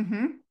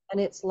 Hmm. And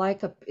it's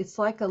like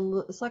a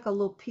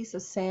little piece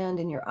of sand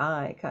in your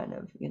eye, kind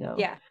of.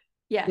 Yeah.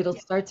 Yeah. It'll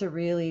start to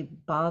really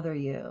bother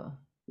you.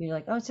 You're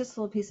like, oh, it's just a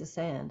little piece of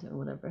sand or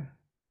whatever.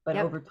 But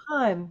Yep. over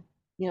time,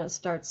 it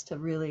starts to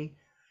really,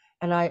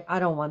 and I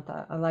don't want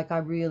that. I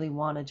really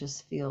want to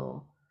just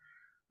feel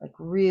like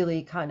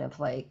really kind of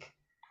like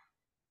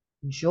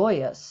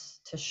joyous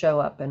to show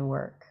up and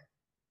work,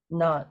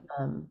 Yeah.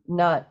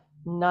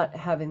 not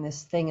having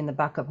this thing in the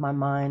back of my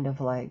mind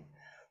of like,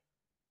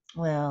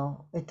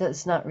 well,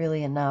 it's not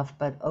really enough,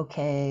 but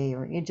okay,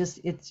 or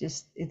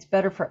it's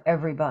better for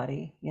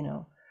everybody.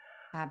 If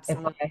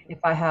Absolutely.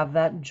 I have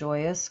that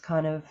joyous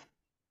kind of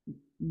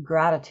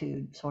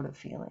gratitude sort of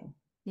feeling.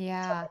 Does that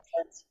Yeah.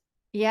 make sense?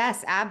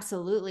 Yes,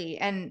 absolutely.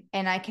 And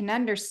I can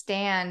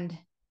understand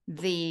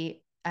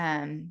the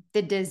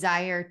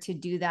desire to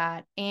do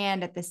that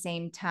and at the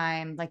same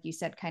time, like you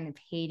said, kind of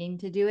hating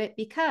to do it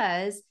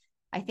because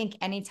I think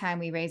anytime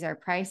we raise our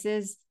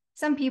prices,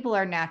 some people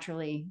are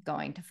naturally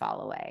going to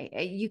fall away.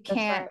 You That's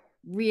can't right.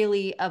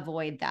 really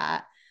avoid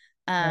that.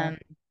 Right. Um,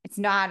 it's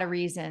not a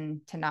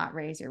reason to not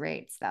raise your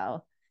rates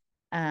though.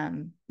 But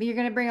you're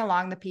going to bring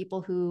along the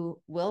people who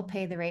will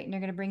pay the rate and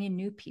you're going to bring in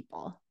new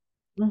people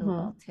who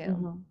will Mm-hmm. too.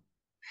 Mm-hmm.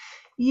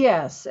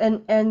 Yes,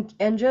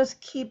 and just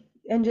keep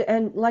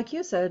and like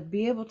you said,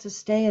 be able to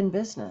stay in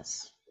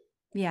business.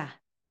 Yeah.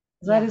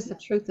 That Yeah. is the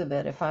truth of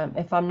it. If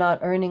I'm not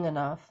earning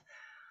enough,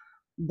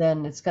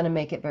 then it's going to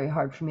make it very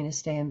hard for me to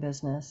stay in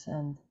business.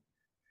 And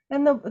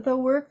the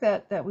work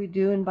that we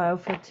do in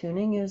biofield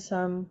tuning is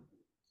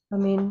I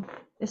mean,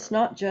 it's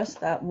not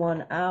just that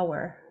 1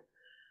 hour.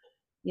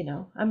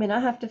 I mean, I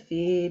have to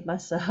feed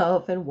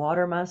myself and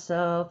water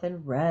myself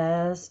and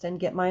rest and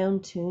get my own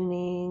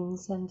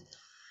tunings and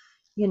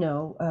you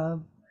know uh,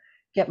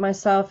 get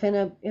myself in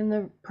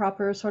the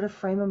proper sort of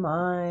frame of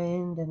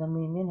mind. And I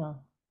mean, there's more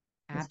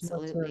to it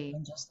Absolutely.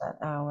 than just that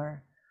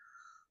hour.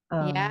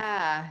 Um,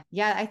 Yeah.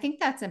 Yeah. I think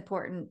that's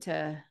important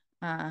to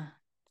uh,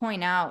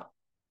 point out,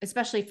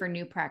 especially for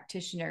new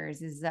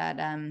practitioners, is that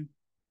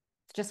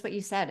just what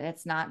you said.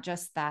 It's not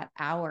just that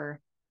hour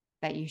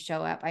that you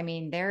show up. I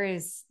mean, there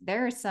is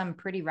some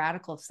pretty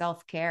radical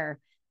self-care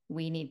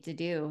we need to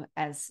do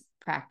as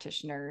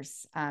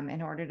practitioners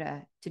in order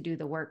to do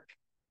the work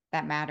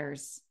that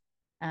matters.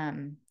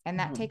 And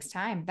that mhm. takes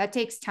time. That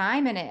takes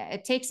time and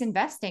it takes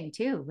investing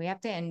too. We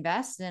have to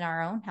invest in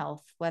our own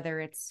health, whether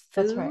it's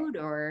That's right. food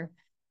or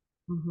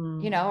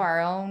Hmm. our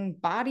own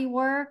body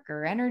work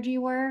or energy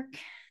work.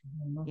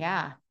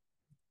 Yeah.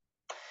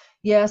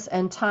 Yes,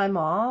 and time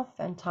off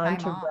and time Time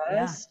to off. Yeah.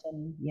 rest,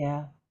 and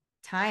yeah.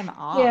 Time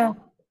off. Yeah.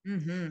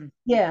 Mm-hmm.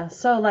 Yeah,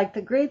 so like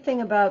the great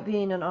thing about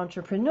being an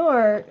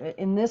entrepreneur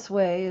in this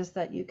way is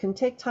that you can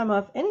take time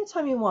off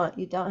anytime you want.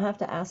 You don't have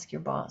to ask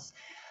your boss.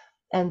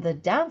 And the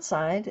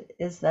downside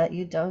is that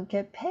you don't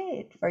get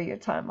paid for your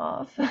time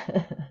off.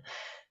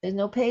 There's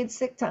no paid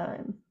sick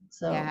time.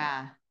 So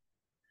Yeah.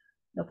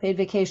 no paid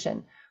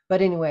vacation.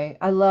 But anyway,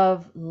 I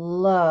love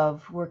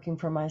working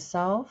for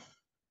myself.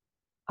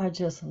 I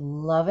just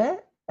love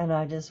it. and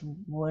I just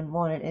wouldn't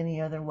want it any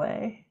other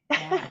way.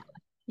 Yeah.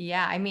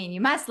 Yeah. I mean, you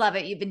must love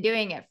it. You've been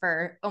doing it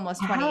for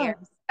almost I 20 have.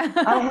 years.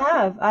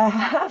 I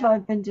have.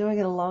 I've been doing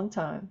it a long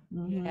time.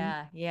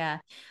 Yeah. Yeah.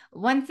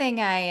 One thing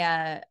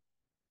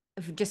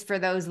just for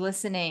those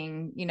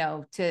listening,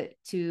 to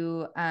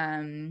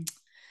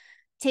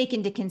take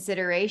into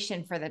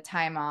consideration for the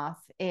time off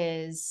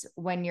is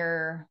when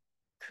you're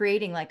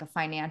creating like a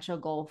financial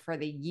goal for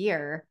the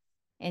year,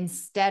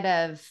 instead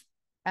of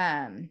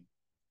um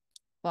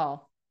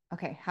well,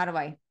 okay, how do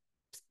I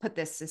put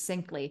this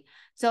succinctly?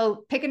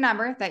 So pick a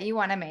number that you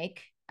want to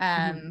make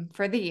Mhm.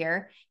 for the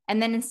year.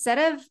 And then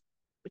instead of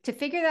to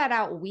figure that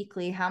out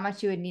weekly, how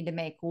much you would need to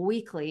make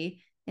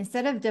weekly,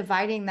 instead of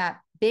dividing that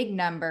big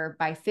number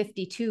by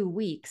 52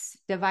 weeks,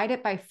 divide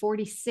it by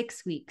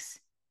 46 weeks.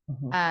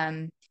 Mhm.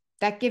 Um,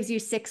 that gives you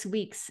 6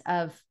 weeks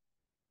of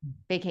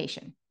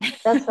vacation.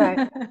 That's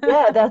right.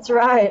 Yeah, that's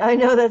right. I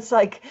know that's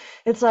like,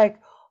 it's like,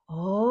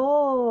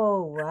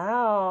 oh,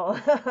 wow.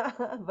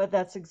 But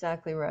that's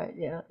exactly right.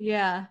 Yeah.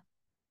 Yeah.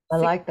 I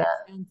Six like weeks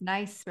that. sounds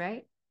nice,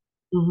 right?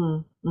 Yeah.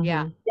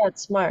 Yeah,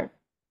 it's smart.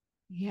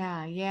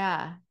 Yeah,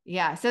 yeah,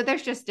 yeah. So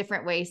there's just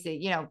different ways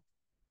that,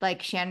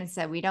 like Shannon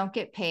said, we don't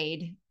get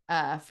paid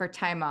for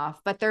time off,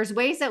 but there's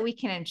ways that we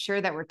can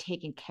ensure that we're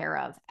taken care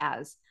of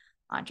as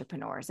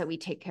entrepreneurs, that we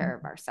take care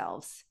of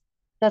ourselves.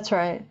 That's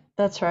right.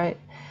 That's right.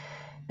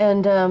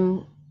 And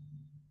I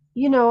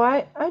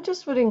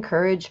just would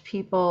encourage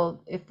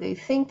people if they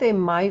think they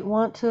might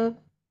want to,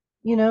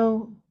 you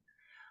know,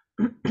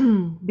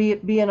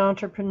 be an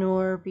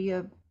entrepreneur, be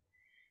a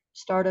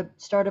start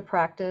a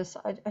practice.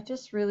 I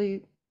just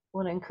really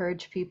want to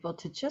encourage people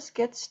to just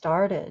get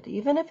started,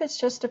 even if it's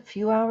just a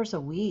few hours a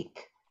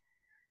week,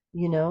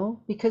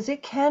 because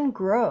it can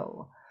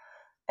grow.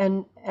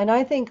 And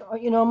I think,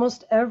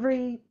 almost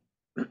every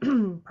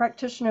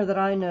practitioner that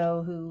I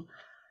know who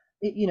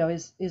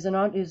is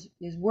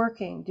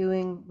working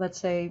doing, let's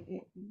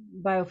say,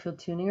 biofield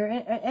tuning or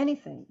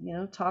anything,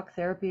 talk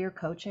therapy or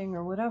coaching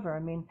or whatever. I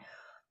mean,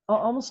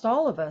 almost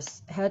all of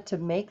us had to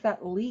make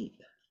that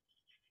leap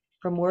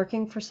from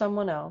working for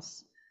someone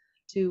else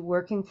to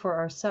working for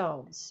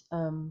ourselves.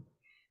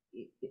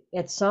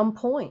 At some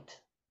point,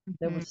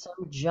 there Mhm. was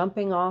some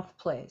jumping off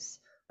place.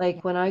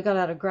 Like when I got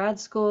out of grad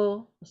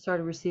school, I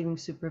started receiving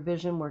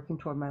supervision, working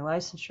toward my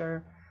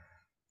licensure.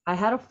 I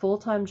had a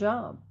full-time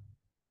job,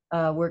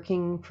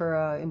 working for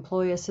an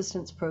employee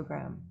assistance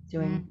program,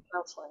 doing Mhm.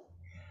 counseling,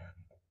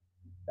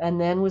 and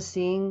then was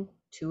seeing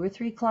 2 or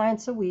 3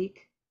 clients a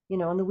week,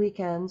 on the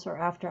weekends or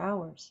after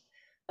hours.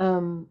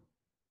 Um,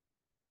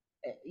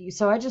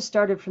 so I just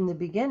started from the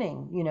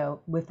beginning,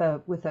 with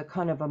a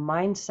kind of a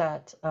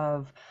mindset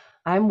of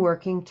I'm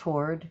working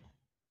toward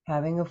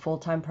having a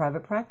full-time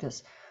private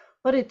practice.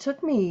 But it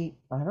took me,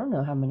 I don't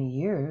know how many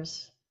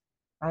years,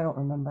 I don't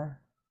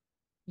remember,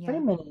 pretty Yeah.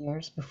 many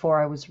years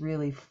before I was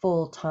really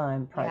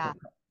full-time Yeah. private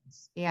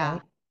practice, Yeah.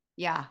 right?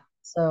 Yeah.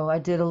 So I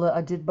did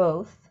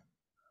both,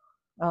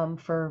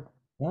 for,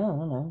 yeah, I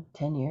don't know,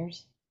 10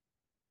 years,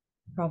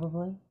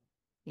 probably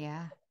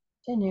Yeah.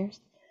 10 years.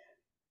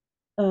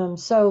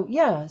 So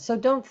yeah, so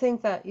don't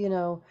think that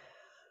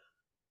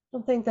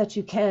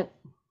you can't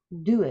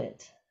do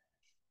it.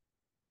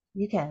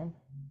 You can.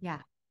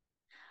 Yeah.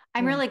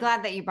 I'm Yeah. really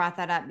glad that you brought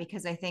that up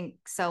because I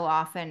think so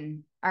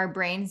often our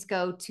brains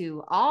go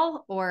to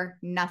all or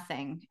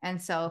nothing. And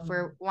so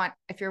Mm.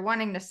 if you're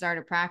wanting to start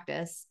a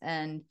practice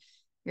and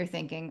you're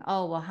thinking,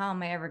 "Oh, well, how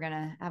am I ever going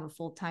to have a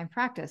full-time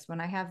practice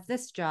when I have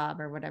this job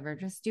or whatever?"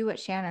 Just do what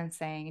Shannon's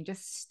saying and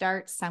just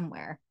start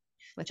somewhere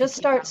with the Just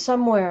kids start on.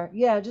 somewhere.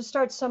 Yeah, just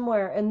start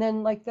somewhere. And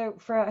then like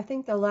for I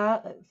think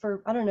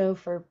for I don't know,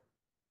 for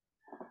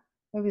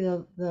maybe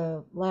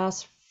the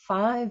last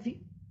 5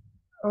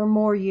 or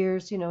more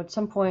years, at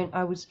some point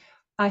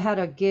I had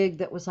a gig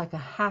that was like a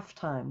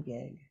half-time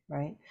gig,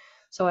 right?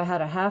 So I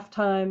had a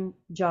half-time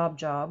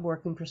job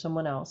working for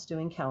someone else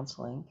doing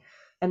counseling,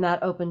 and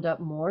that opened up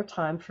more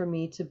time for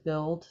me to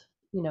build,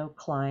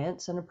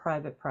 clients in a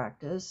private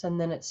practice. And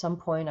then at some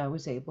point I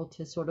was able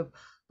to sort of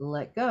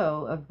let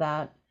go of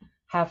that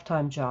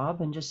half-time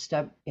job and just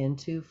step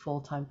into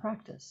full-time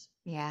practice.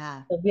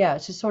 Yeah. So yeah,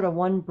 it's just sort of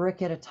one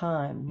brick at a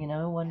time,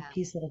 one Yeah.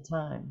 piece at a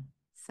time.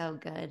 So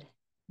good.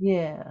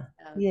 Yeah.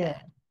 So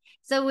Yeah. good.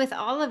 So, with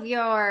all of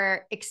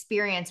your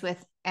experience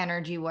with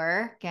energy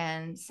work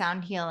and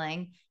sound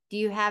healing, do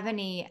you have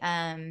any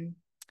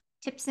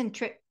tips and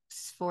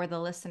tricks for the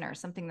listener?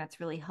 Something that's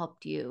really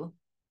helped you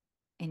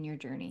in your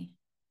journey?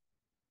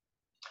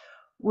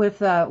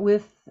 With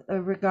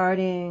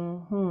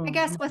regarding, I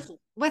guess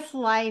with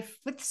life,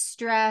 with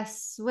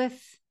stress,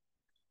 with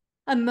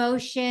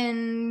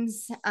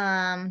emotions.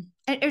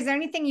 Is there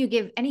anything you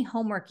give, any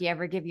homework you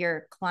ever give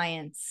your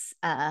clients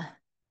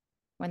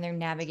when they're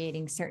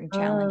navigating certain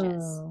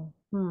challenges?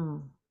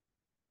 oh,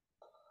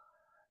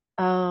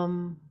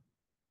 um,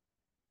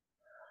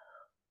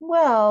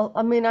 well,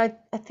 I mean, I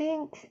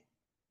think,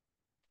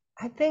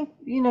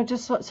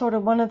 just sort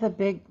of one of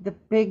the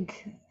big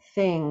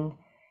thing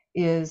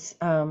is,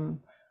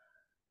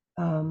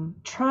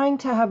 trying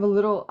to have a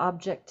little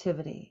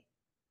objectivity.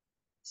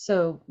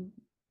 So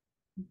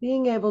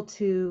being able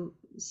to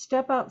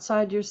step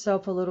outside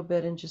yourself a little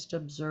bit and just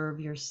observe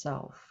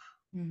yourself,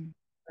 Mm,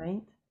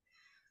 right?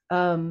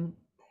 Um,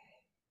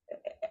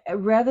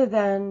 Rather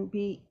than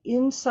be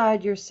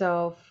inside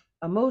yourself,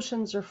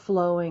 emotions are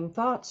flowing,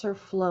 thoughts are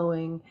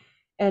flowing,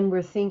 and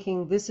we're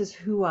thinking, this is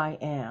who I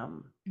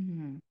am.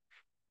 mm,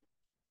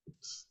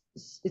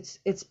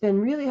 It's been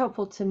really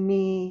helpful to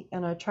me,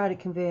 and I try to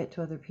convey it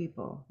to other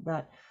people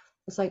that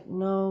it's like,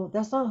 no,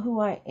 that's not who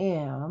I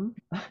am.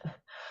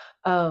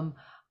 um,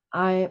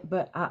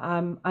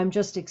 I'm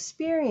just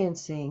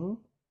experiencing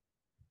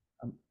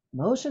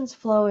emotions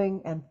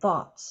flowing and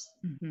thoughts.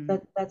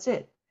 mhm. That's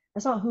it.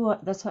 That's not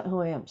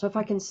who I am. So if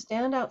I can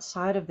stand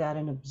outside of that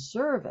and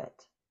observe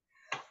it,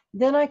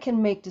 then I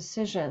can make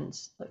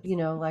decisions.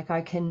 Like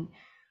I can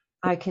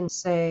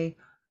say,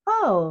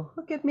 "Oh,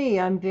 look at me.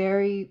 I'm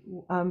very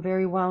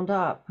wound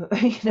up.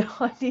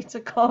 I need to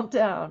calm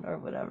down or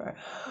whatever."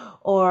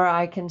 Or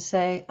I can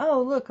say,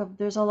 "Oh, look,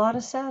 there's a lot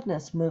of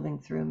sadness moving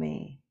through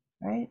me."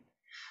 Right?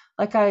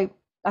 Like I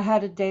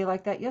had a day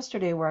like that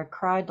yesterday where I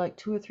cried like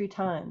 2 or 3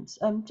 times,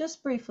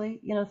 just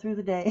briefly, through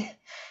the day.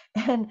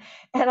 And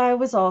and I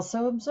was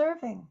also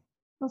observing.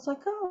 I was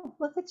like, "Oh,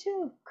 look at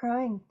you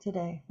crying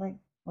today. Like,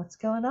 what's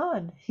going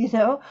on?"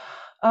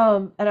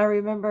 And I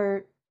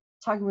remember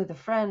talking with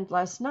a friend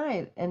last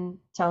night and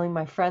telling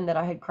my friend that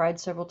I had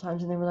cried several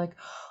times, and they were like,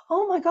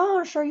 "Oh my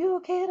gosh, are you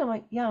okay?" And I'm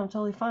like, "Yeah, I'm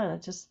totally fine.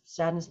 It's just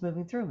sadness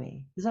moving through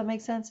me." Does that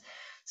make sense?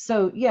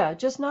 So, yeah,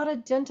 just not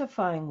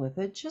identifying with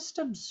it, just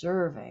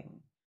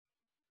observing.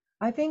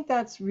 I think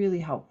that's really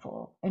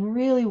helpful and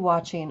really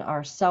watching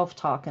our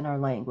self-talk and our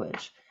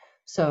language.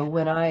 So Yeah.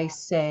 when I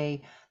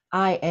say,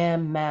 I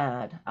am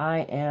mad, I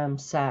am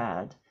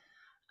sad,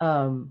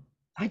 um,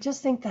 I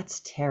just think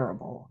that's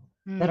terrible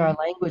that Mm, our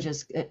language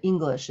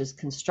English is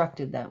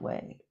constructed that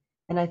way.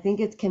 And I think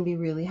it can be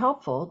really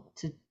helpful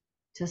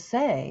to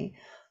say,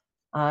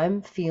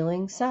 I'm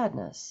feeling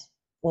sadness,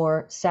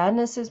 or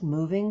sadness is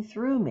moving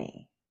through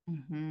me.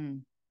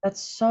 mhm.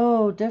 That's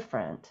so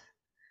different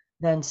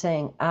than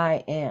saying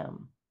I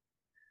am.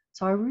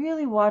 So I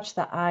really watch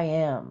the I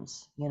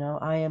ams,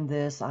 I am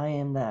this, I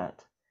am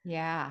that.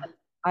 Yeah.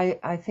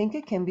 I think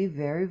it can be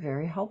very,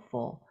 very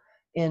helpful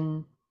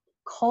in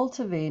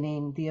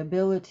cultivating the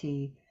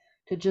ability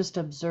to just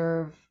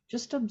observe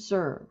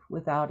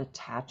without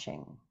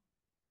attaching.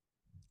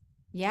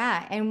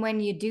 Yeah. And when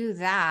you do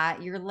that,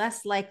 you're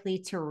less likely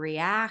to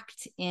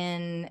react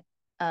in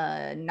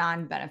a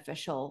non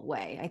beneficial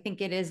way. I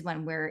think it is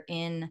when we're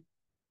in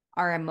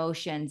our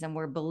emotions and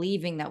we're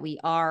believing that we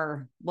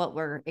are what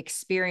we're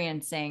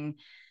experiencing,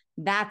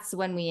 that's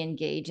when we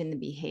engage in the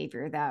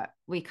behavior that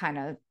we kind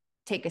of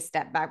take a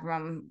step back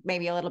from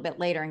maybe a little bit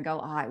later and go,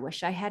 oh, I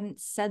wish I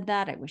hadn't said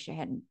that. I wish I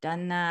hadn't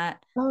done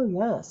that. Oh,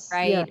 yes.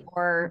 Yeah. Right.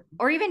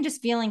 Or even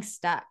just feeling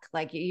stuck.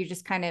 Like you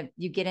just kind of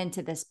you get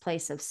into this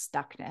place of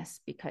stuckness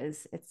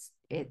because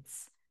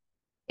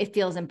it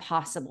feels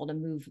impossible to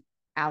move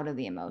out of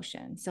the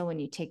emotion. So when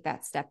you take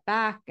that step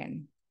back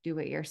and do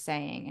what you're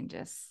saying and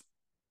just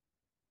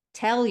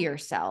tell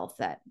yourself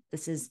that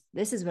this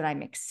is what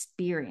I'm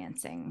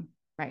experiencing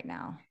right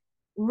now.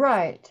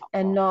 Right.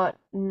 And Helpful.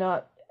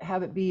 not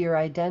have it be your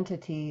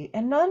identity,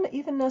 and not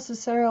even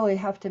necessarily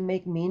have to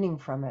make meaning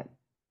from it.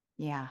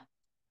 Yeah.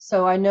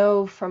 So I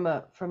know from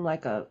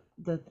like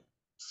the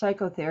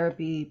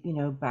psychotherapy,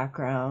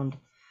 background,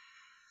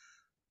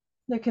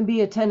 there can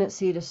be a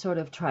tendency to sort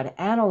of try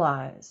to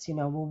analyze,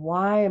 well,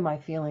 why am I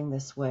feeling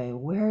this way?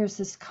 Where is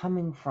this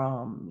coming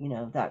from?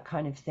 That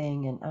kind of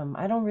thing. And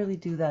I don't really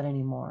do that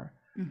anymore,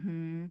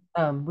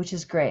 Mm-hmm. which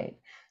is great.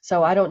 So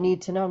Yeah. I don't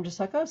need to know. I'm just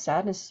like, oh,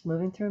 sadness is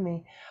moving through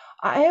me.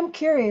 I am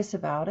curious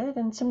about it,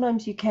 and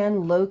sometimes you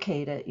can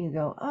locate it. You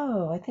go,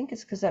 oh, I think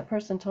it's because that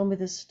person told me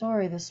this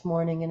story this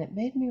morning, and it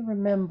made me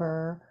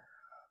remember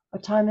a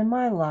time in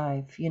my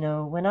life,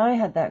 when I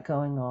had that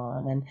going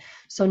on. And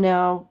so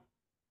now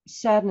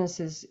sadness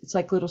it's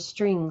like little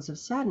strings of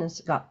sadness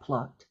got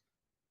plucked.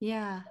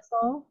 Yeah. That's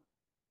all.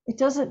 It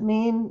doesn't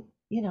mean,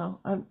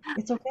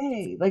 it's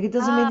okay. Like it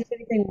doesn't mean Uh, there's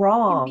anything it can be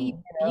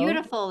wrong.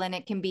 beautiful and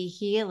it can be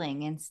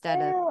healing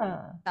instead of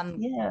Yeah. some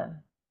Yeah. Yeah.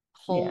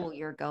 hole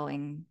you're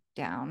going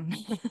down.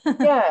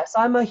 Yes,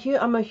 I'm a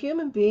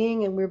human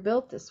being, and we're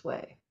built this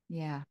way.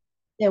 Yeah.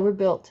 Yeah, we're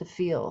built to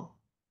feel.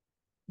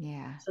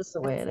 Yeah. It's just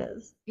the way That's it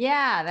is.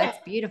 yeah, that's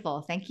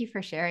beautiful. Thank you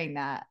for sharing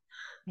that.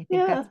 I think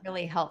Yeah. that's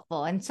really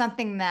helpful and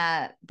something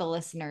that the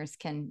listeners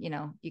can,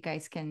 you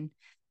guys can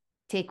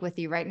take with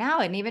you right now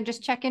and even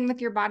just check in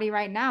with your body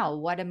right now.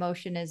 What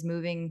emotion is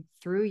moving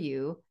through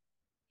you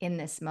in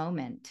this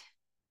moment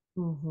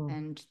Mm-hmm.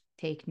 and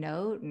take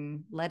note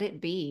and let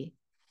it be.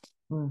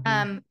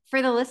 Mm-hmm.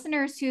 For the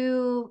listeners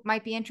who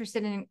might be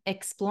interested in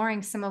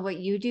exploring some of what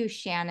you do,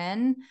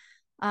 Shannon,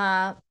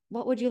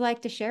 what would you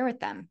like to share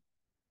with them?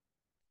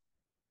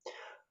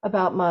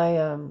 About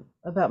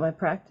my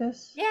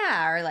practice.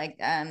 Yeah, or like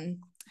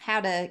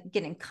how to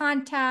get in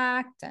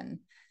contact and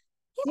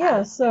yeah.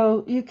 Yeah,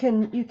 so you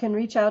can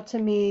reach out to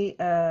me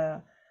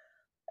via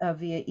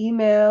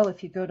email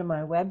if you go to my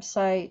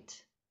website,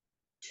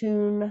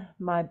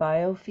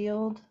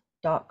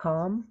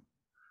 tunemybiofield.com.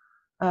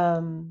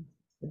 Um,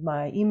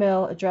 my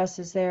email address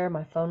is there.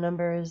 My phone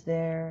number is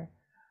there.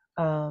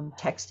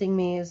 Texting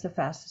me is the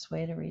fastest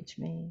way to reach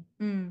me.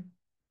 Mm.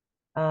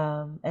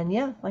 And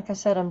yeah, like I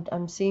said,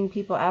 I'm seeing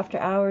people after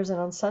hours and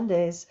on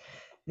Sundays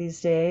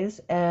these days,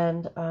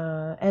 and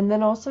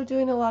then also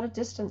doing a lot of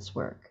distance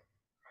work.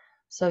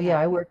 So Yeah. yeah,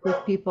 I work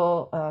with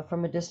people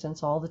from a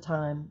distance all the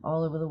time,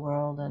 all over the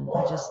world, and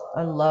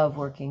I love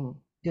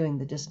doing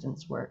the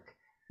distance work.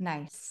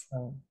 Nice.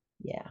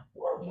 Yeah.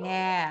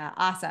 Yeah.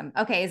 Awesome.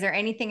 Okay. Is there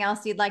anything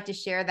else you'd like to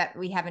share that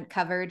we haven't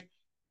covered?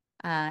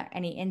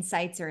 Any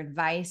insights or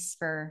advice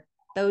for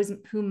those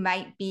who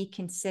might be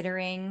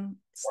considering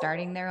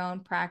starting their own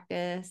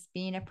practice,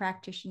 being a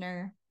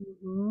practitioner?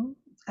 hmm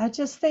I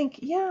just think,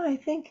 yeah, I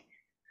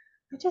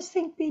just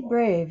think be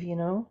brave,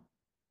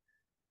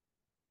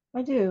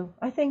 I do.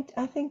 I think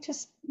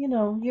just,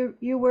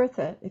 you're worth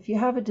it. If you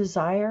have a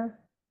desire,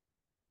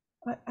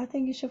 I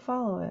think you should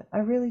follow it. I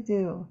really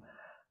do.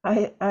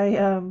 I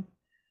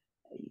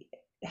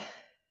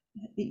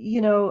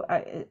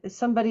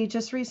somebody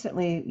just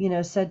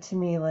recently, said to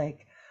me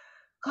like,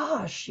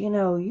 gosh,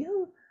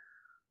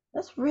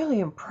 that's really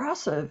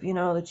impressive,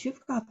 that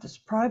you've got this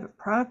private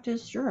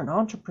practice, you're an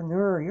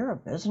entrepreneur, you're a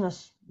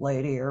business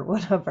lady or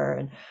whatever.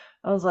 And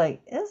I was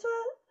like, is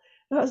it?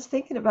 And I was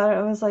thinking about it.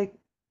 I was like,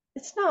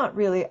 it's not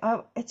really.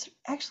 It's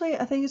actually,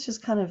 I think it's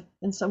just kind of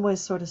in some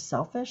ways sort of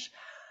selfish.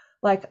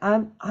 Like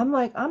I'm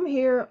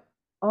here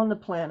on the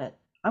planet.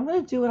 I'm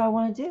going to do what I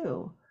want to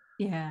do.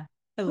 Yeah,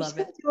 I I'm just love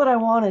going it. to do what I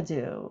want to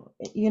do,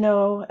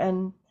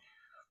 and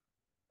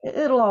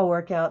it'll all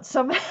work out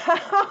somehow.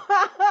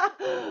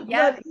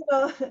 Yep.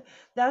 But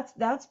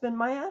that's been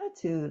my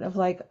attitude of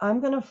like, I'm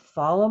going to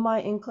follow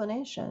my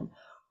inclination.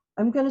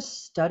 I'm going to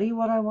study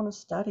what I want to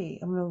study.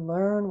 I'm going to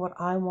learn what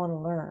I want to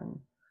learn.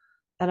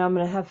 And I'm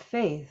going to have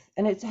faith.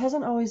 And it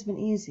hasn't always been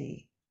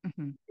easy.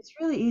 Mm-hmm. It's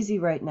really easy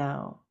right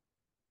now.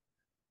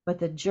 But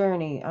the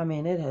journey, I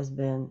mean, it has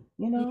been,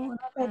 and I've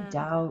had Yeah.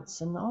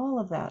 doubts and all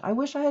of that. I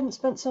wish I hadn't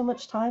spent so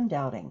much time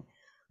doubting,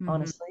 Mm-hmm.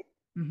 honestly.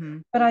 Mm-hmm.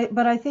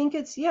 But I think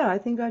it's, yeah, I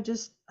think I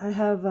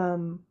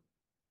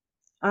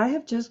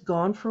have just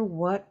gone for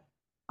what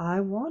I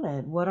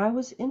wanted, what I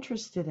was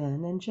interested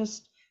in, and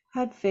just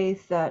had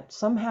faith that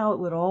somehow it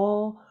would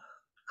all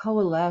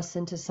coalesce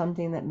into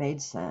something that made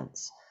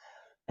sense.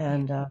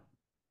 Yeah.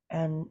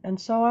 And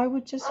so I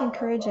would just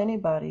encourage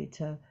anybody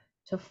to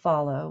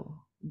follow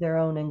their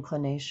own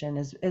inclination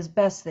as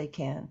best they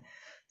can.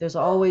 There's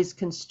always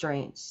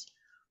constraints.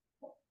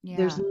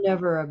 There's Yeah.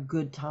 never a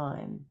good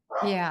time.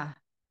 Yeah.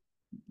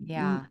 You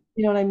Yeah.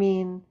 know what I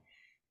mean?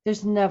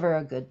 There's never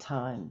a good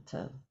time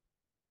to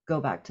go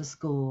back to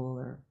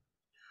school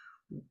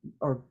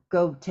or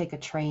go take a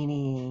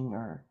training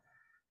or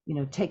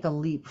take a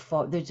leap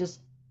forward.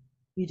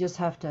 You just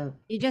have to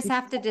You just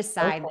have to go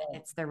decide that for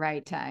it's the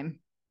right time.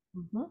 it.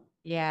 Hmm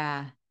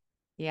Yeah.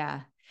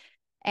 Yeah.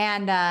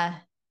 And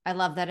I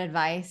love that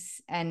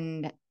advice.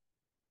 And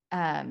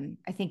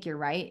I think you're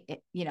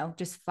right.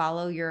 Just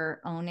follow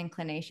your own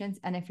inclinations.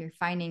 And if you're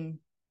finding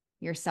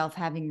yourself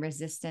having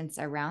resistance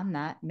around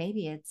that,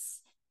 maybe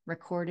it's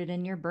recorded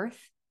in your birth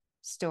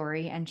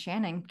story and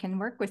Shannon can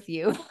work with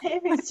you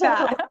Maybe with so.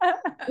 that.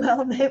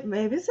 Well,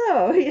 maybe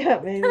so. Yeah,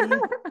 maybe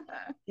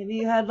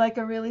you had like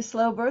a really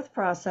slow birth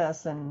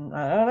process, and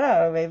I don't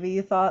know, maybe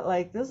you thought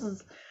like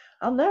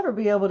I'll never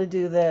be able to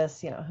do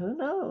this. Who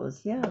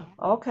knows? Yeah,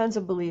 all kinds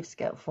of beliefs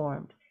get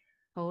formed.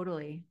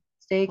 Totally.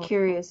 Stay Totally.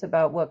 curious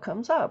about what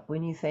comes up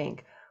when you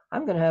think,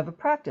 I'm going to have a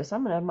practice.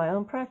 I'm going to have my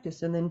own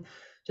practice. And then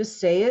just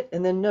say it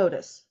and then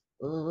notice,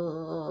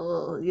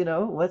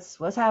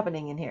 what's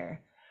happening in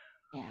here.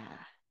 Yeah.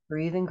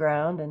 Breathe and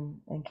ground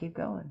and keep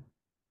going.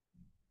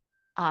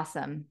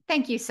 Awesome.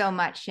 Thank you so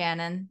much,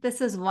 Shannon.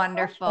 This is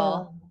wonderful.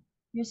 Awesome.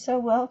 You're so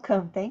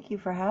welcome. Thank you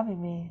for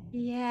having me.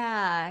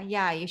 Yeah,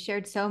 yeah, you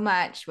shared so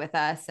much with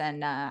us,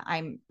 and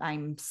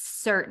I'm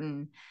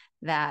certain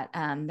that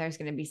there's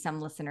going to be some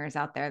listeners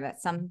out there that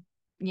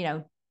you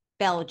know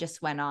bell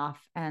just went off,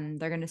 and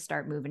they're going to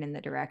start moving in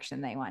the direction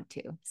they want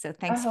to. So I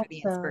thanks for hope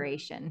the so.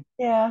 inspiration.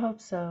 Yeah, I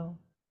hope so.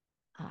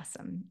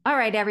 Awesome. All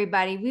right,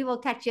 everybody, we will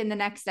catch you in the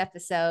next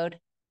episode.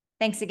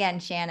 Thanks again,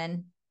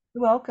 Shannon.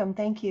 You're welcome.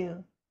 Thank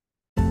you.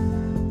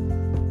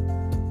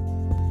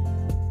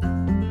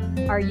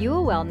 Are you a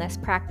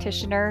wellness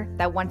practitioner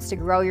that wants to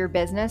grow your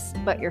business,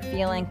 but you're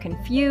feeling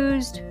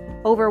confused,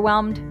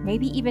 overwhelmed,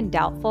 maybe even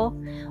doubtful?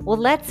 Well,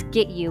 let's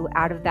get you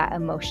out of that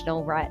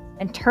emotional rut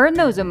and turn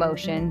those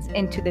emotions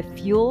into the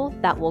fuel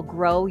that will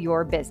grow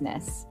your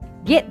business.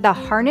 Get the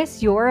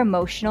Harness Your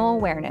Emotional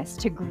Awareness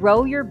to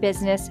Grow Your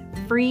Business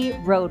free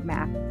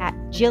roadmap at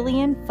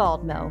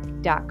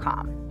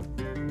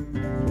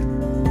jillianfaldmo.com.